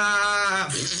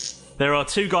 Ah! There are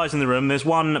 2 guys in the room. There's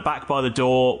one back by the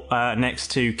door next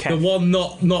to Kev. The one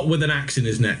not with an axe in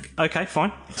his neck. Okay,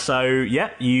 fine. So, yeah,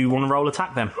 you want to roll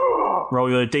attack then. Roll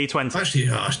your D20. Actually,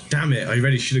 damn it. I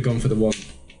really should have gone for the one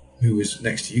who was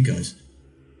next to you guys.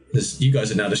 You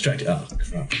guys are now distracted. Oh,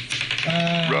 crap.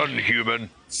 Run,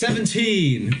 human.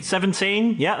 17.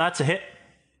 17? Yeah, that's a hit.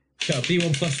 Shut up,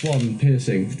 D1 plus 1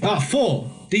 piercing. 4!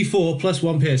 D4 plus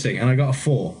 1 piercing, and I got a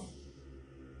 4.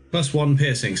 Plus 1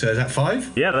 piercing, so is that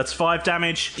 5? Yeah, that's 5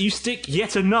 damage. You stick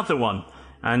yet another one,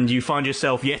 and you find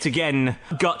yourself yet again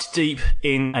gut deep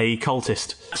in a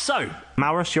cultist. So,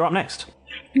 Malrus, you're up next.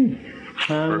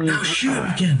 Oh, shoot him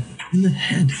again. In the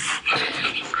head.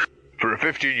 For a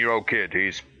 15-year-old kid,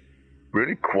 he's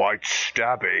really quite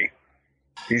stabby.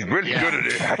 He's really good at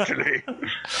it, actually.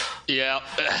 Yeah.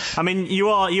 I mean, you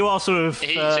are sort of.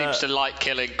 He seems to like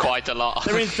killing quite a lot.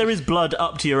 There is blood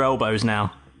up to your elbows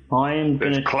now. I'm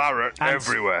gonna There's claret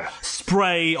everywhere.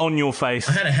 Spray on your face.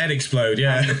 I had a head explode,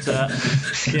 yeah. And,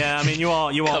 yeah, I mean, you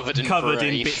are covered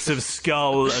in bits of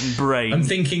skull and brain. I'm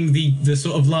thinking the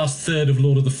sort of last third of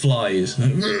Lord of the Flies.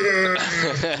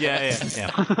 yeah.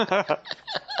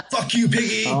 Fuck you,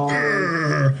 piggy!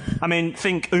 I mean,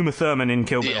 think Uma Thurman in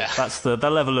Kill Bill. Yeah. That's the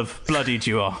level of bloodied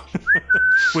you are.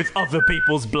 With other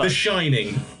people's blood. The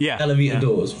Shining. Yeah. Elevator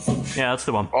doors. Yeah, that's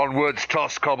the one. Onwards,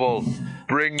 toss cobble.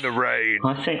 Bring the rain.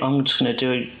 I think I'm just going to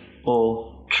do it,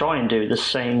 or try and do the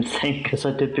same thing as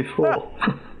I did before.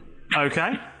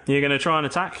 Okay. You're going to try and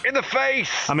attack? In the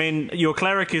face! I mean, your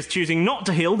cleric is choosing not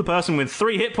to heal the person with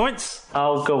 3 hit points.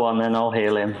 Oh, go on then, I'll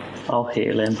heal him.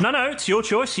 No, it's your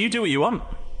choice. You do what you want.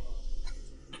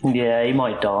 Yeah, he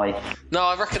might die. No,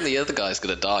 I reckon the other guy's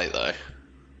going to die, though.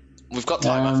 We've got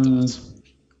time afterwards.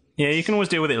 Yeah, you can always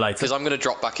deal with it later. Because I'm going to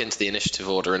drop back into the initiative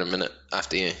order in a minute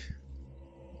after you.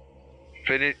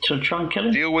 Finish. So try and kill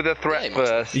him? Deal with the threat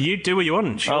first. You do what you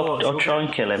want. Sure. I'll try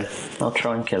and kill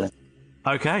him.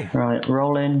 Okay. Right,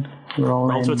 roll in.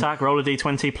 Roll to attack, roll a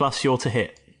d20 plus your to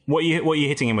hit. What are you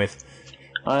hitting him with?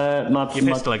 My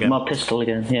pistol again. My pistol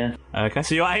again, yeah. Okay.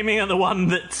 So you're aiming at the one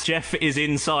that Jeff is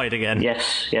inside again?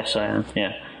 Yes, I am,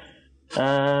 yeah.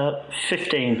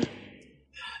 15.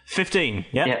 15,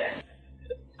 yeah?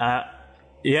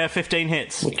 Yeah. 15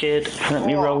 hits. Wicked. Let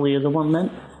me roll the other one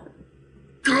then.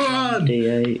 God!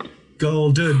 D8.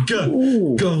 Golden gun.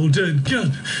 Ooh. Golden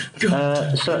gun.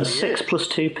 So that's 6 plus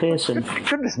 2 piercing.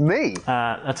 Goodness me.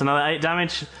 That's another 8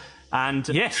 damage. And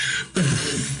yes.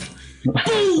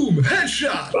 Boom!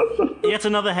 Headshot! Yet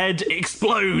another head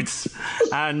explodes.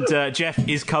 And Jeff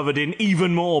is covered in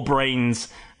even more brains.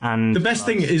 And the best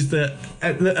thing is that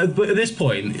at this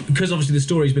point, because obviously the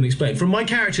story's been explained, from my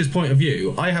character's point of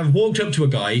view, I have walked up to a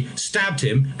guy, stabbed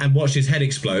him, and watched his head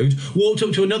explode. Walked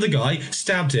up to another guy,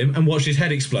 stabbed him, and watched his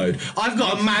head explode. I've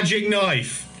got a magic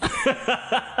knife.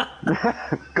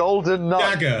 Golden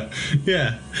knife. Dagger.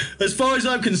 Yeah. As far as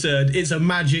I'm concerned, it's a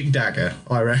magic dagger,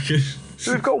 I reckon.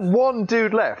 So we've got one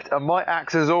dude left, and my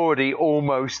axe has already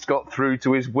almost got through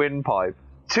to his windpipe.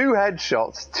 2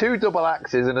 headshots, 2 double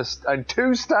axes, and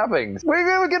 2 stabbings.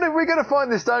 We're gonna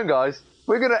find this down, guys.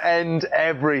 We're gonna end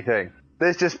everything.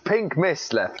 There's just pink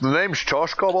mist left. The name's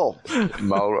Tosh Cobble.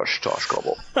 Malrush Tosh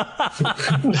Cobble.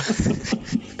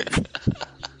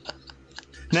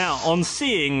 Now, on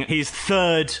seeing his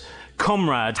third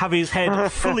comrade have his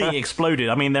head fully exploded,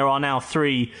 I mean, there are now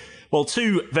 2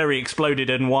 very exploded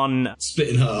and 1 split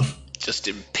in half. Just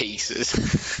in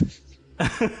pieces.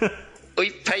 We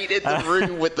painted the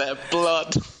room with their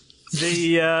blood.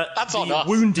 That's on us.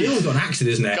 Wounded. It was on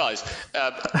accident, isn't it? Guys,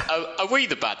 are we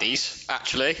the baddies,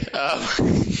 actually?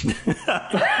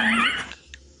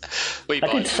 I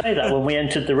did say that when we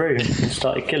entered the room and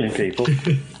started killing people.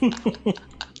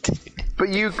 But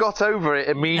you got over it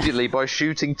immediately by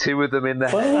shooting 2 of them in the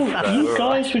head. Well, you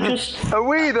guys were just... Are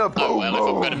we the boom? Oh, well, if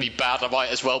I'm going to be bad, I might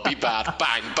as well be bad.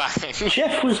 Bang, bang.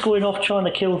 Jeff was going off trying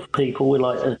to kill people with,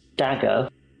 like, a dagger,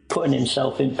 putting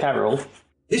himself in peril.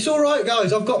 It's all right,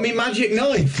 guys. I've got me magic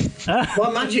knife.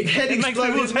 My magic head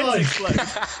exploded knife.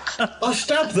 I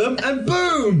stabbed them and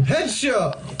boom,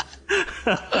 headshot.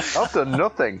 I've done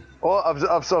nothing. Or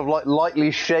I've sort of like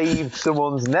lightly shaved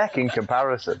someone's neck in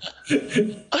comparison.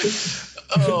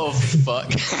 Oh fuck!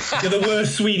 You're the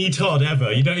worst Sweeney Todd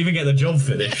ever. You don't even get the job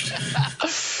finished.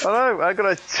 I know. I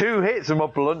got 2 hits with my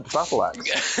blunt battle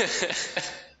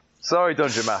axe. Sorry,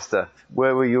 Dungeon Master.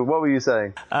 Where were you? What were you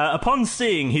saying? Upon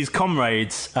seeing his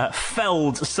comrades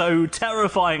felled so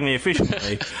terrifyingly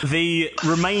efficiently, the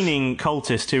remaining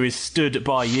cultist who is stood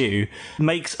by you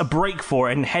makes a break for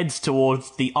it and heads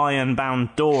towards the iron-bound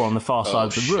door on the far side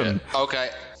of the room. Okay,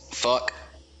 fuck.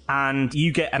 And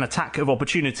you get an attack of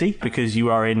opportunity because you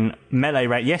are in melee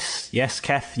range. Yes,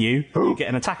 Keth, you get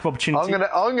an attack of opportunity.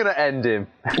 I'm gonna end him.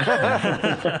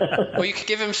 Well, you could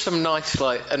give him some nice,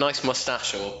 like a nice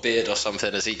mustache or beard or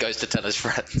something as he goes to tell his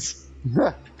friends.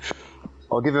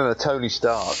 I'll give him a Tony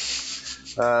Stark.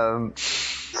 So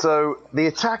the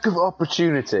attack of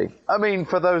opportunity. I mean,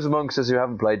 for those amongst us who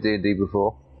haven't played D&D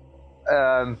before,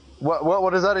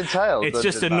 what does that entail? It's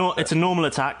just it's a normal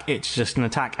attack. It's just an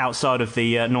attack outside of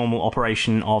the normal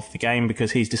operation of the game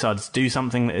because he's decided to do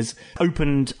something that has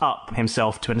opened up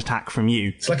himself to an attack from you.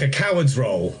 It's like a coward's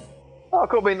roll. Oh,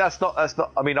 cool. I mean, that's not.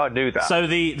 I mean, I knew that. So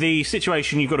the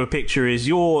situation you've got to picture is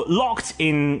you're locked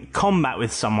in combat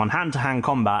with someone, hand-to-hand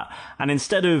combat, and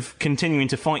instead of continuing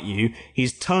to fight you,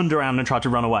 he's turned around and tried to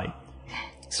run away.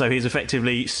 So he's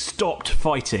effectively stopped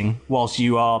fighting whilst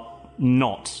you are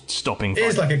not stopping fighting. It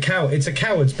is like it's a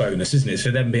coward's bonus, isn't it? So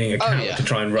them being a coward to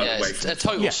try and run away from a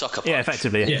total sucker punch. Yeah,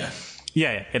 effectively.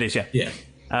 Yeah, it is.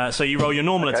 Yeah. So you roll your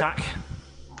normal attack.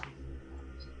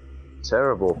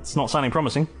 Terrible. It's not sounding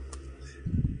promising.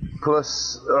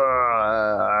 Plus,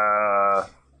 I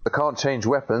can't change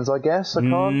weapons. I guess I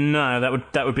can't. No,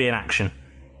 that would be an action.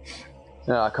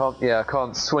 No, I can't. Yeah, I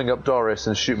can't swing up Doris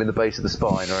and shoot him in the base of the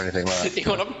spine or anything like that. You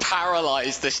want to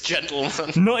paralyse this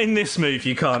gentleman? Not in this move,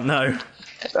 you can't. No.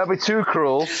 That'd be too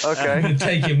cruel. Okay.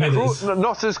 Take him with us.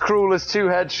 Not as cruel as 2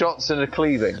 headshots and a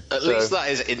cleaving. At least that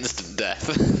is instant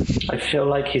death. I feel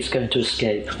like he's going to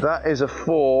escape. That is a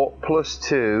 4 plus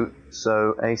 2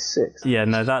 So a 6. Yeah,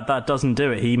 no, that doesn't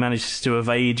do it. He manages to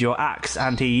evade your axe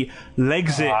and he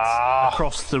legs it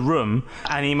across the room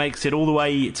and he makes it all the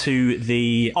way to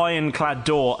the ironclad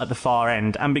door at the far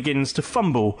end and begins to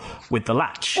fumble with the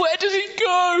latch. Where did he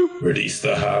go? Release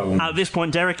the hound. At this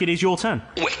point, Derek, it is your turn.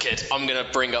 Wicked. I'm going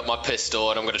to bring up my pistol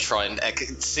and I'm going to try and,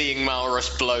 seeing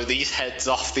Malrus blow these heads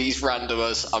off these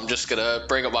randomers, I'm just going to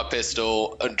bring up my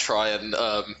pistol and try and,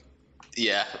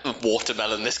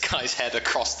 watermelon this guy's head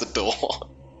across the door.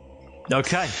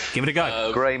 Okay, give it a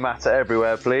go. Grey matter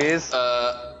everywhere, please.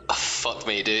 Fuck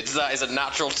me, dude. That is a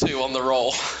natural 2 on the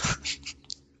roll.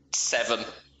 7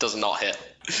 does not hit.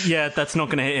 Yeah, that's not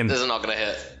going to hit him. This is not going to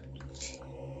hit.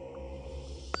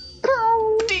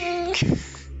 Ding!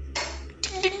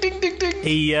 Ding, ding, ding, ding.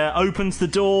 He opens the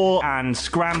door and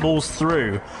scrambles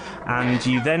through, and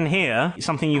you then hear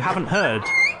something you haven't heard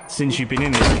since you've been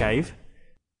in this cave.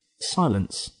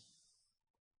 Silence.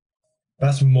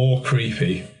 That's more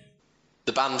creepy.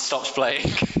 The band stops playing.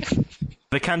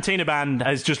 The Cantina band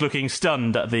is just looking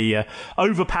stunned at the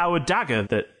overpowered dagger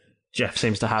that Jeff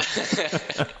seems to have.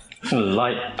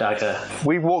 Light dagger.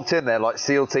 We walked in there like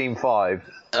SEAL Team 5.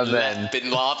 And then let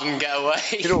Bin Laden get away.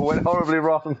 You know what went horribly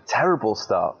wrong? Terrible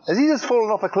start. Has he just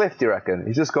fallen off a cliff, do you reckon?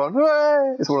 He's just gone,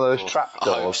 "Way!" It's one of those trap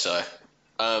doors. I hope so.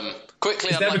 Quickly,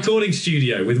 It's their recording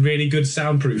studio with really good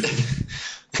soundproofing.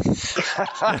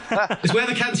 It's where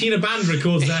the Cantina band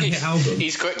records their hit album.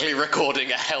 He's quickly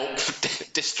recording a help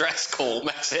distress call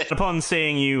message. Upon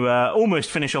seeing you almost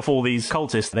finish off all these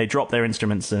cultists, they drop their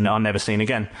instruments and are never seen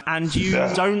again. And you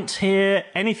don't hear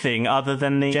anything other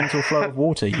than the gentle flow of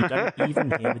water. You don't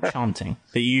even hear the chanting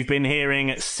that you've been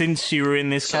hearing since you were in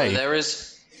this cave. There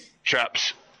is...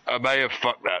 Chaps, I may have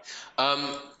fucked that.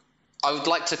 I would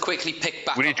like to quickly pick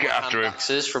back up my hand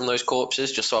axes from those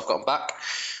corpses, just so I've got them back.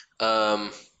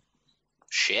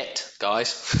 Shit,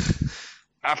 guys.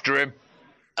 After him.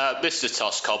 Mr.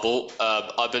 Toscobble,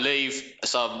 I believe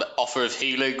some offer of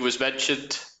healing was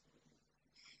mentioned.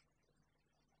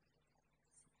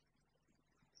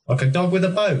 Like a dog with a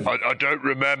bone? I don't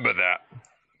remember that.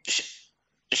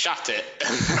 Shut it.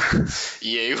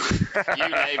 You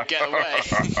name, get away.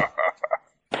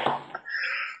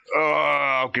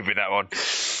 I'll give you that one.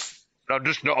 I'm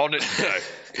just not on it today.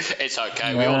 It's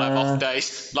okay, we all have off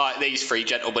days. Like these 3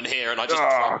 gentlemen here, and I just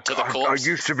drop to the corpse. I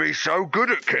used to be so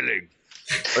good at killing.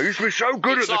 It's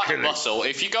like a muscle.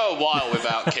 If you go a while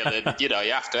without killing, you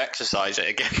have to exercise it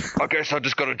again. I guess I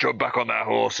just got to jump back on that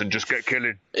horse and just get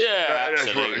killing. Yeah,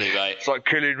 absolutely, mate. It's like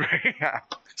killing rehab.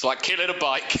 It's like killing a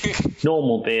bike.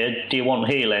 Normal beard, do you want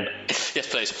healing? Yes,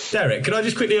 please. Derek, can I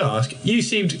just quickly ask? You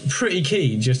seemed pretty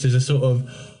keen, just as a sort of,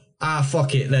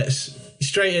 fuck it, let's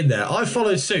straight in there. I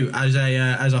followed suit as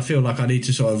I feel like I need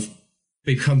to sort of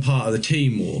become part of the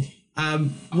team more.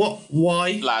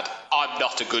 Why? Lad, I'm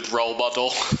not a good role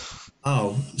model.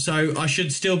 Oh, so I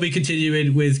should still be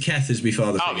continuing with Keth as my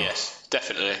father figure? Oh, yes,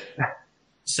 definitely.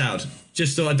 Sound.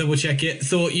 Just thought I'd double check it.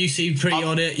 Thought you seemed pretty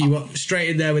on it. You got straight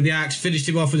in there with the axe, finished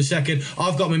him off with a second.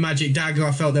 I've got my magic dagger.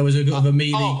 I felt there was a bit of a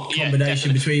melee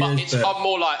combination between us. I'm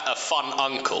more like a fun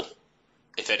uncle,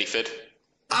 if anything.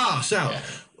 Sound. Yeah.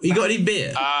 You got any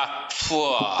beer?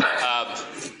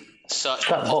 Such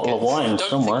that bottle of wine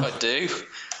somewhere. I don't think I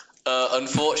do.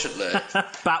 Unfortunately.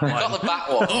 Bat wine. I've got the bat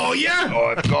wine. Oh, yeah!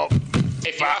 Oh, I've got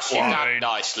if you ask your dad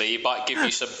nicely, he might give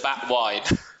you some bat wine.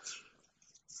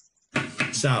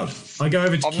 Sound. I go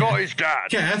over to I'm not his dad.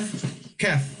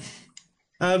 Keth.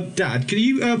 Dad, can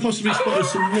you possibly spot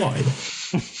us some wine?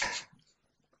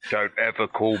 Don't ever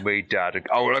call me dad.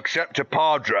 I will accept a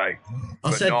padre.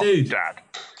 I said, not dude. Dad.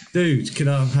 Dude, can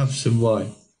I have some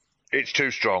wine? It's too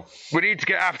strong. We need to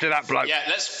get after that bloke. Yeah,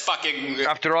 let's fucking...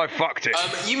 After I fucked it.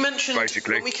 You mentioned,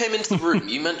 basically, when we came into the room,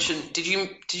 you mentioned... Did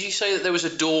you say that there was a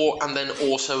door and then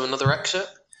also another exit?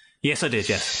 Yes, I did,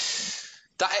 yes.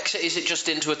 That exit, is it just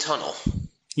into a tunnel?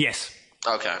 Yes.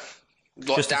 Okay.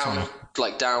 Like just down,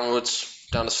 like downwards,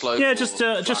 down the slope? Yeah, just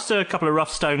a couple of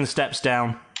rough stone steps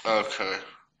down. Okay.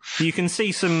 You can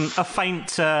see a faint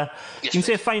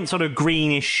sort of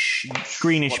greenish,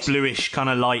 bluish kind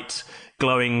of light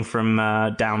glowing from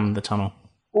down the tunnel.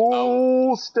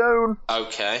 Oh, stone.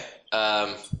 Okay.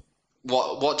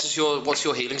 What's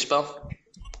your healing spell?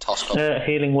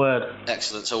 Healing word.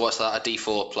 Excellent. So what's that? A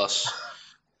D4 plus.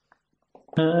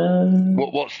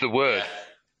 What's the word?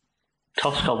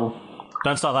 Toscobble.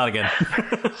 Don't start that again.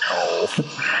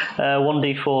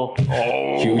 1d4.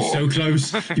 Oh, you were so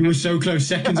close. You were so close.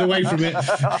 Seconds away from it.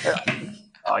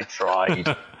 I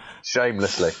tried.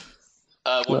 Shamelessly.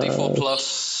 1d4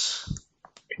 plus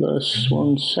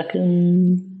 1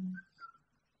 second.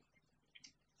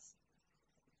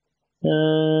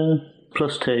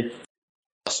 +2.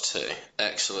 +2.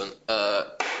 Excellent.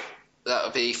 That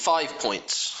would be 5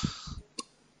 points.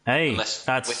 Hey, Unless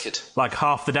that's wicked. like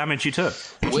half the damage you took.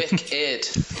 Wicked.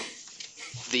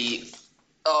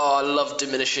 I love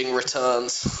diminishing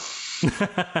returns.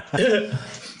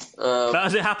 But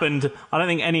as it happened, I don't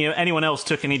think anyone else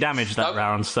took any damage that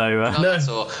round. So Not at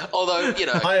all. Although,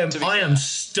 I am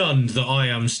stunned that I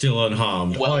am still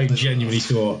unharmed. Well, I genuinely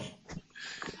thought,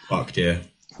 fuck dear.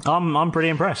 I'm pretty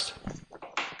impressed.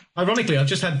 Ironically, I've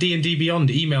just had D&D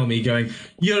Beyond email me going,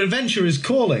 "Your adventure is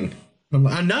calling." I'm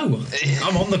like, I know.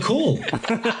 I'm on the call.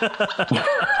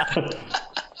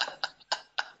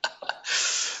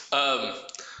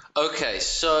 Okay,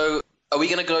 so are we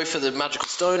going to go for the magical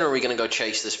stone, or are we going to go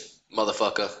chase this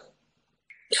motherfucker?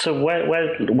 So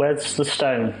where's the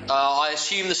stone? I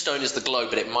assume the stone is the globe,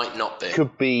 but it might not be.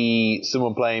 Could be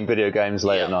someone playing video games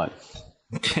late at night.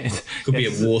 Could be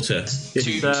a water. It's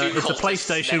a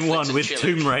PlayStation 1 with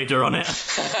Tomb Raider on it.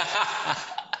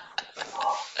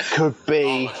 Could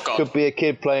be a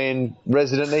kid playing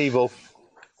Resident Evil.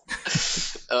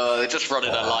 They're just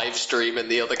running a live stream in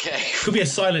the other cave. Could be a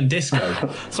silent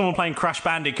disco. Someone playing Crash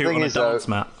Bandicoot on a dance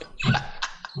mat.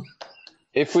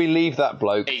 If we leave that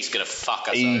bloke, he's going to fuck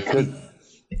us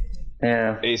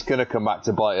over. He's going to come back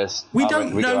to bite us. We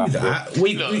don't know that.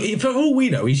 For all we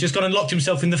know, he's just gone and locked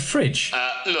himself in the fridge.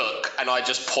 Look, and I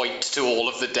just point to all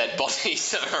of the dead bodies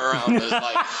that are around us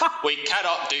like, we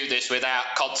cannot do this without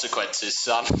consequences,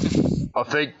 son. I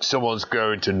think someone's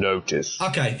going to notice.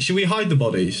 Okay, should we hide the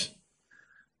bodies?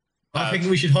 I think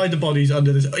we should hide the bodies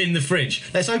in the fridge.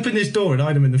 Let's open this door and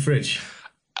hide them in the fridge.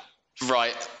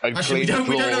 Right. And clean the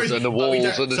floors and the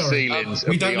walls and the ceilings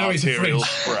we of don't the know it's a arterial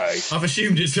fridge. spray. I've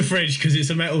assumed it's a fridge because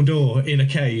it's a metal door in a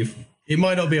cave. It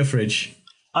might not be a fridge.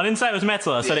 I didn't say it was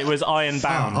metal, I said it was iron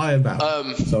bound. Iron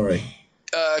bound. Sorry.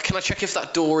 Can I check if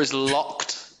that door is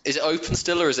locked? Is it open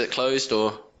still, or is it closed?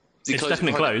 Or it's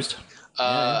definitely closed.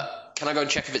 Can I go and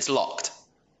check if it's locked?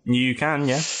 You can,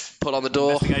 yeah. Pull on the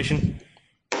door. Investigation.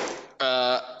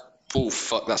 Oh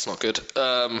fuck, that's not good.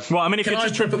 Well, I mean, if you're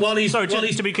just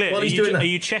to be clear, are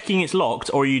you checking it's locked,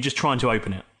 or are you just trying to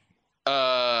open it?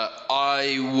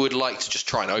 I would like to just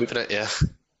try and open it. Yeah.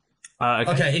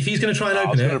 Okay, if he's going to try and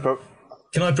open it,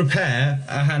 can I prepare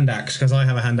a hand axe? Because I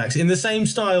have a hand axe in the same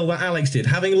style that Alex did,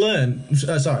 having learned.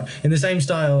 In the same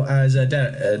style as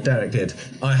Derek did.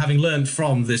 Having learned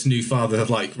from this new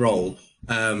father-like role.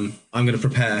 I'm going to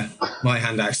prepare my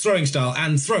hand axe throwing style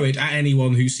and throw it at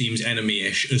anyone who seems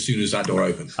enemy-ish as soon as that door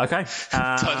opens. Okay.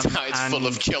 Turns out it's full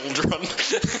of children.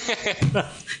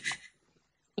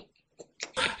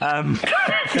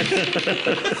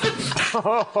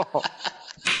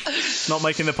 Not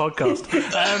making the podcast.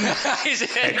 Is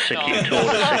it? Execute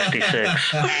order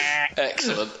 66.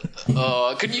 Excellent.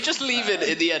 Can you just leave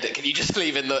in the edit? Can you just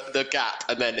leave in the gap,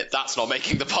 and then that's not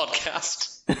making the podcast?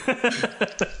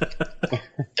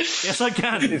 Yes, I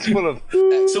can. It's full of...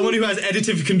 Someone who has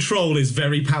editive control is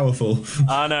very powerful.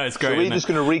 I know, it's great. So we're just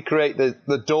going to recreate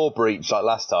the door breach like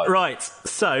last time. Right,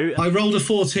 so... I rolled a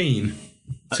 14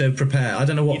 to prepare. I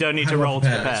don't know what... You don't need to roll to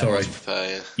prepare. Sorry.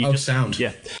 Sound.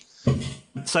 Yeah.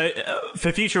 So,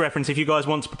 for future reference, if you guys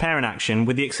want to prepare an action,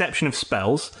 with the exception of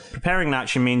spells, preparing an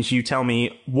action means you tell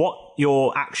me what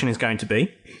your action is going to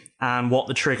be and what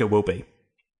the trigger will be.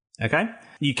 Okay?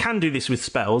 You can do this with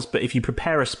spells, but if you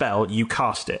prepare a spell, you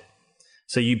cast it.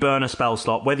 So you burn a spell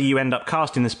slot, whether you end up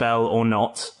casting the spell or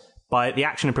not, by the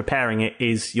action of preparing it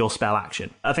is your spell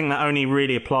action. I think that only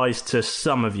really applies to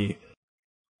some of you.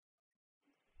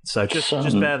 So just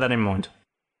bear that in mind.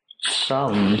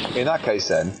 In that case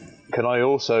then, can I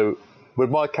also,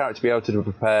 would my character be able to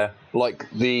prepare, like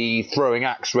the throwing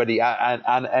axe ready at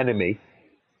an enemy?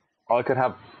 I could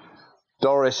have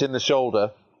Doris in the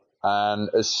shoulder, and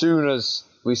as soon as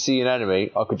we see an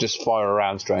enemy, I could just fire a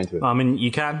round straight into it. I mean, you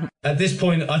can. At this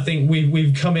point, I think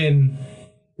we've come in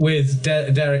with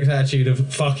Derek's attitude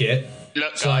of fuck it.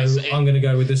 Look, so guys, I'm going to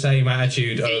go with the same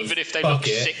attitude of even if they fuck look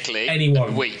it, sickly anyone.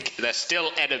 and weak, they're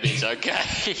still enemies,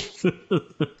 okay?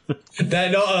 They're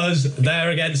not us, they're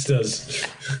against us.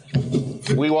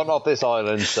 We want off this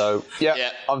island, so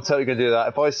yeah. I'm totally going to do that.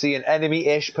 If I see an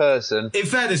enemy-ish person... In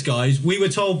fairness, guys, we were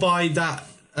told by that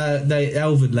the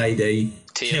elven lady,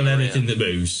 kill anything that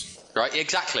moves. Right,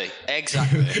 exactly.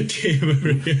 Tia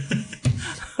Maria.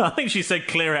 I think she said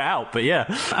clear it out, but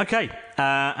yeah. Okay,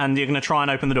 and you're going to try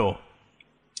and open the door.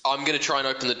 I'm going to try and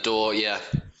open the door, yeah.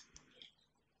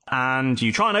 And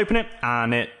you try and open it,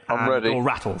 and ready. The door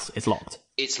rattles. It's locked.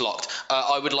 It's locked.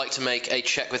 I would like to make a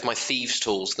check with my thieves'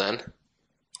 tools then.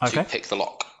 Okay. To pick the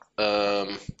lock.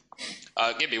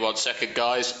 Give me 1 second,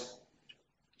 guys.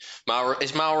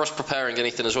 Is Malrus preparing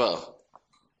anything as well?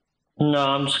 No,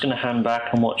 I'm just going to hand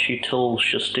back and watch you tools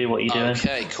just do what you're doing.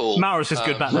 Okay, cool. Maurus is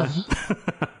good back there.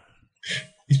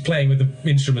 He's playing with the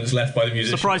instruments left by the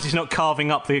musician. Surprised he's not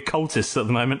carving up the occultists at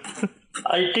the moment.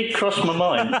 I did cross my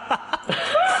mind.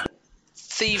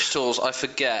 Thieves' tools, I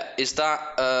forget. Is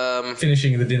that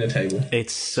finishing the dinner table?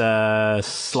 It's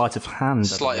sleight of hand.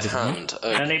 Sleight of hand.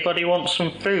 Okay. Anybody want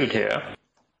some food here?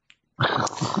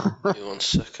 Give me 1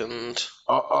 second.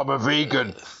 I'm a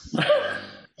vegan.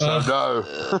 So no.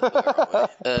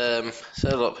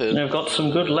 Set it up here. I've got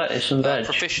some good lettuce and veg.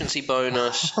 Proficiency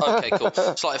bonus. Okay, cool.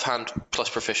 Sleight of hand plus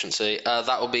proficiency.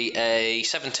 That will be a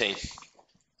 17.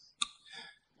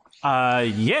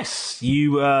 Yes,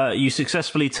 you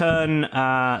successfully turn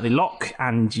the lock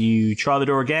and you try the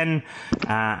door again,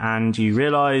 and you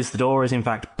realise the door is in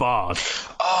fact barred.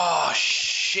 Oh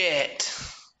shit!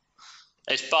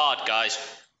 It's barred, guys.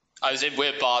 As in,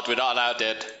 we're barred. We're not allowed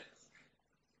in.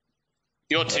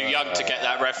 You're too young to get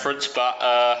that reference, but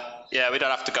yeah, we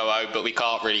don't have to go home, but we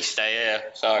can't really stay here.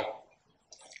 So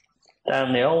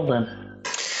down the hole then.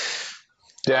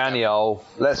 Down the hole.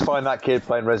 Let's find that kid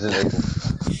playing Resident Evil.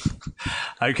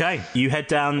 Okay, you head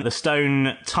down the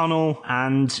stone tunnel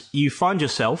and you find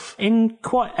yourself in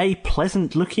quite a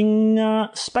pleasant-looking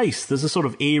space. There's a sort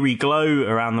of eerie glow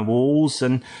around the walls,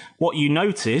 and what you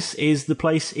notice is the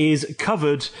place is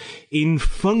covered in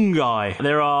fungi.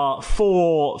 There are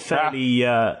 4 fairly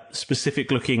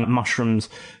specific-looking mushrooms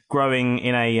growing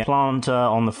in a planter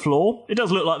on the floor. It does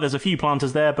look like there's a few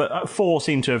planters there, but 4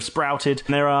 seem to have sprouted.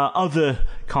 There are other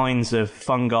kinds of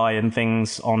fungi and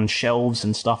things on shelves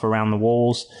and stuff around the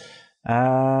walls.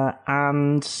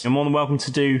 And you're more than welcome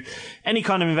to do any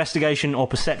kind of investigation or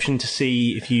perception to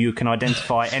see if you can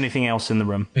identify anything else in the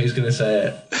room. Who's going to say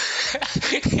it?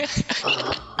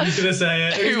 Who's going to say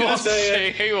it? Who wants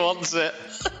it? Who wants it?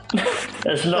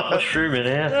 There's not much room in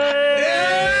here.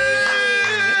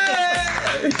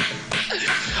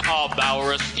 Oh,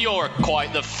 Maurus, you're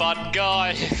quite the fun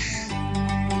guy.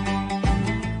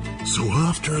 So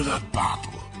after that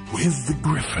battle with the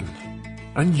Griffin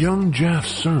and young Jeff's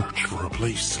search for a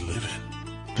place to live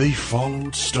in, they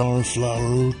followed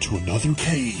Starflower to another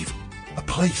cave, a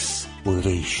place where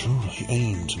they surely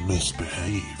aim to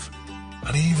misbehave.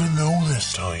 And even though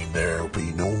this time there'll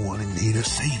be no one in need of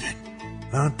saving,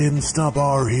 that didn't stop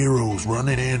our heroes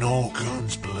running in all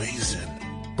guns blazing.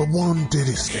 But one did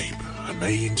escape and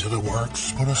made into the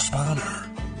works but a spanner.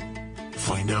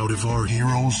 Find out if our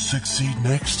heroes succeed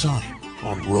next time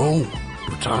on Roll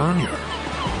Britannia.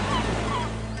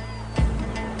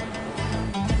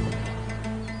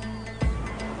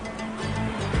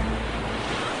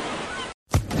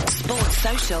 Sports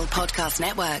Social Podcast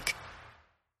Network.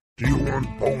 Do you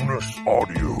want bonus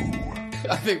audio?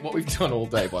 I think what we've done all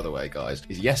day, by the way, guys,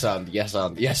 is yes and,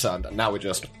 and now we're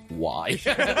just, why?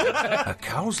 A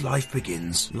cow's life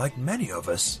begins, like many of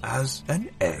us, as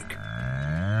an egg.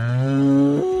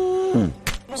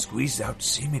 Squeezed out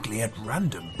seemingly at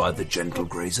random by the gentle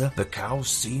grazer, the cow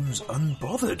seems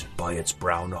unbothered by its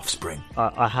brown offspring.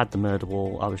 I had the murder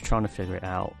wall. I was trying to figure it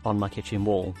out on my kitchen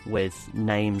wall with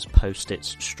names,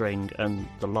 post-its, string, and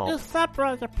the lot. Is that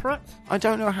Brother Pratt? I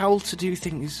don't know how to do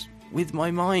things with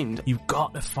my mind. You've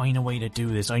got to find a way to do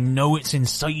this. I know it's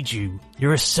inside you.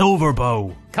 You're a silver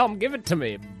bow. Come give it to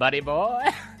me, buddy boy.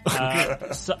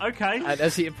 Okay. And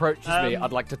as he approaches me,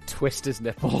 I'd like to twist his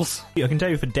nipples. I can tell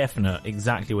you for definite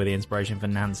exactly where the inspiration for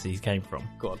Nancy's came from.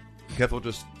 Go on. Careful,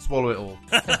 just swallow it all.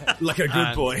 Like a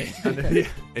good boy. And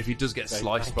if he does get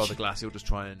sliced by the glass, he'll just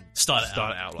try and start it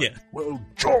out. Like, yeah. Well,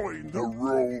 join the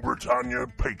Roll Britannia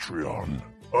Patreon.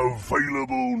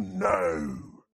 Available now.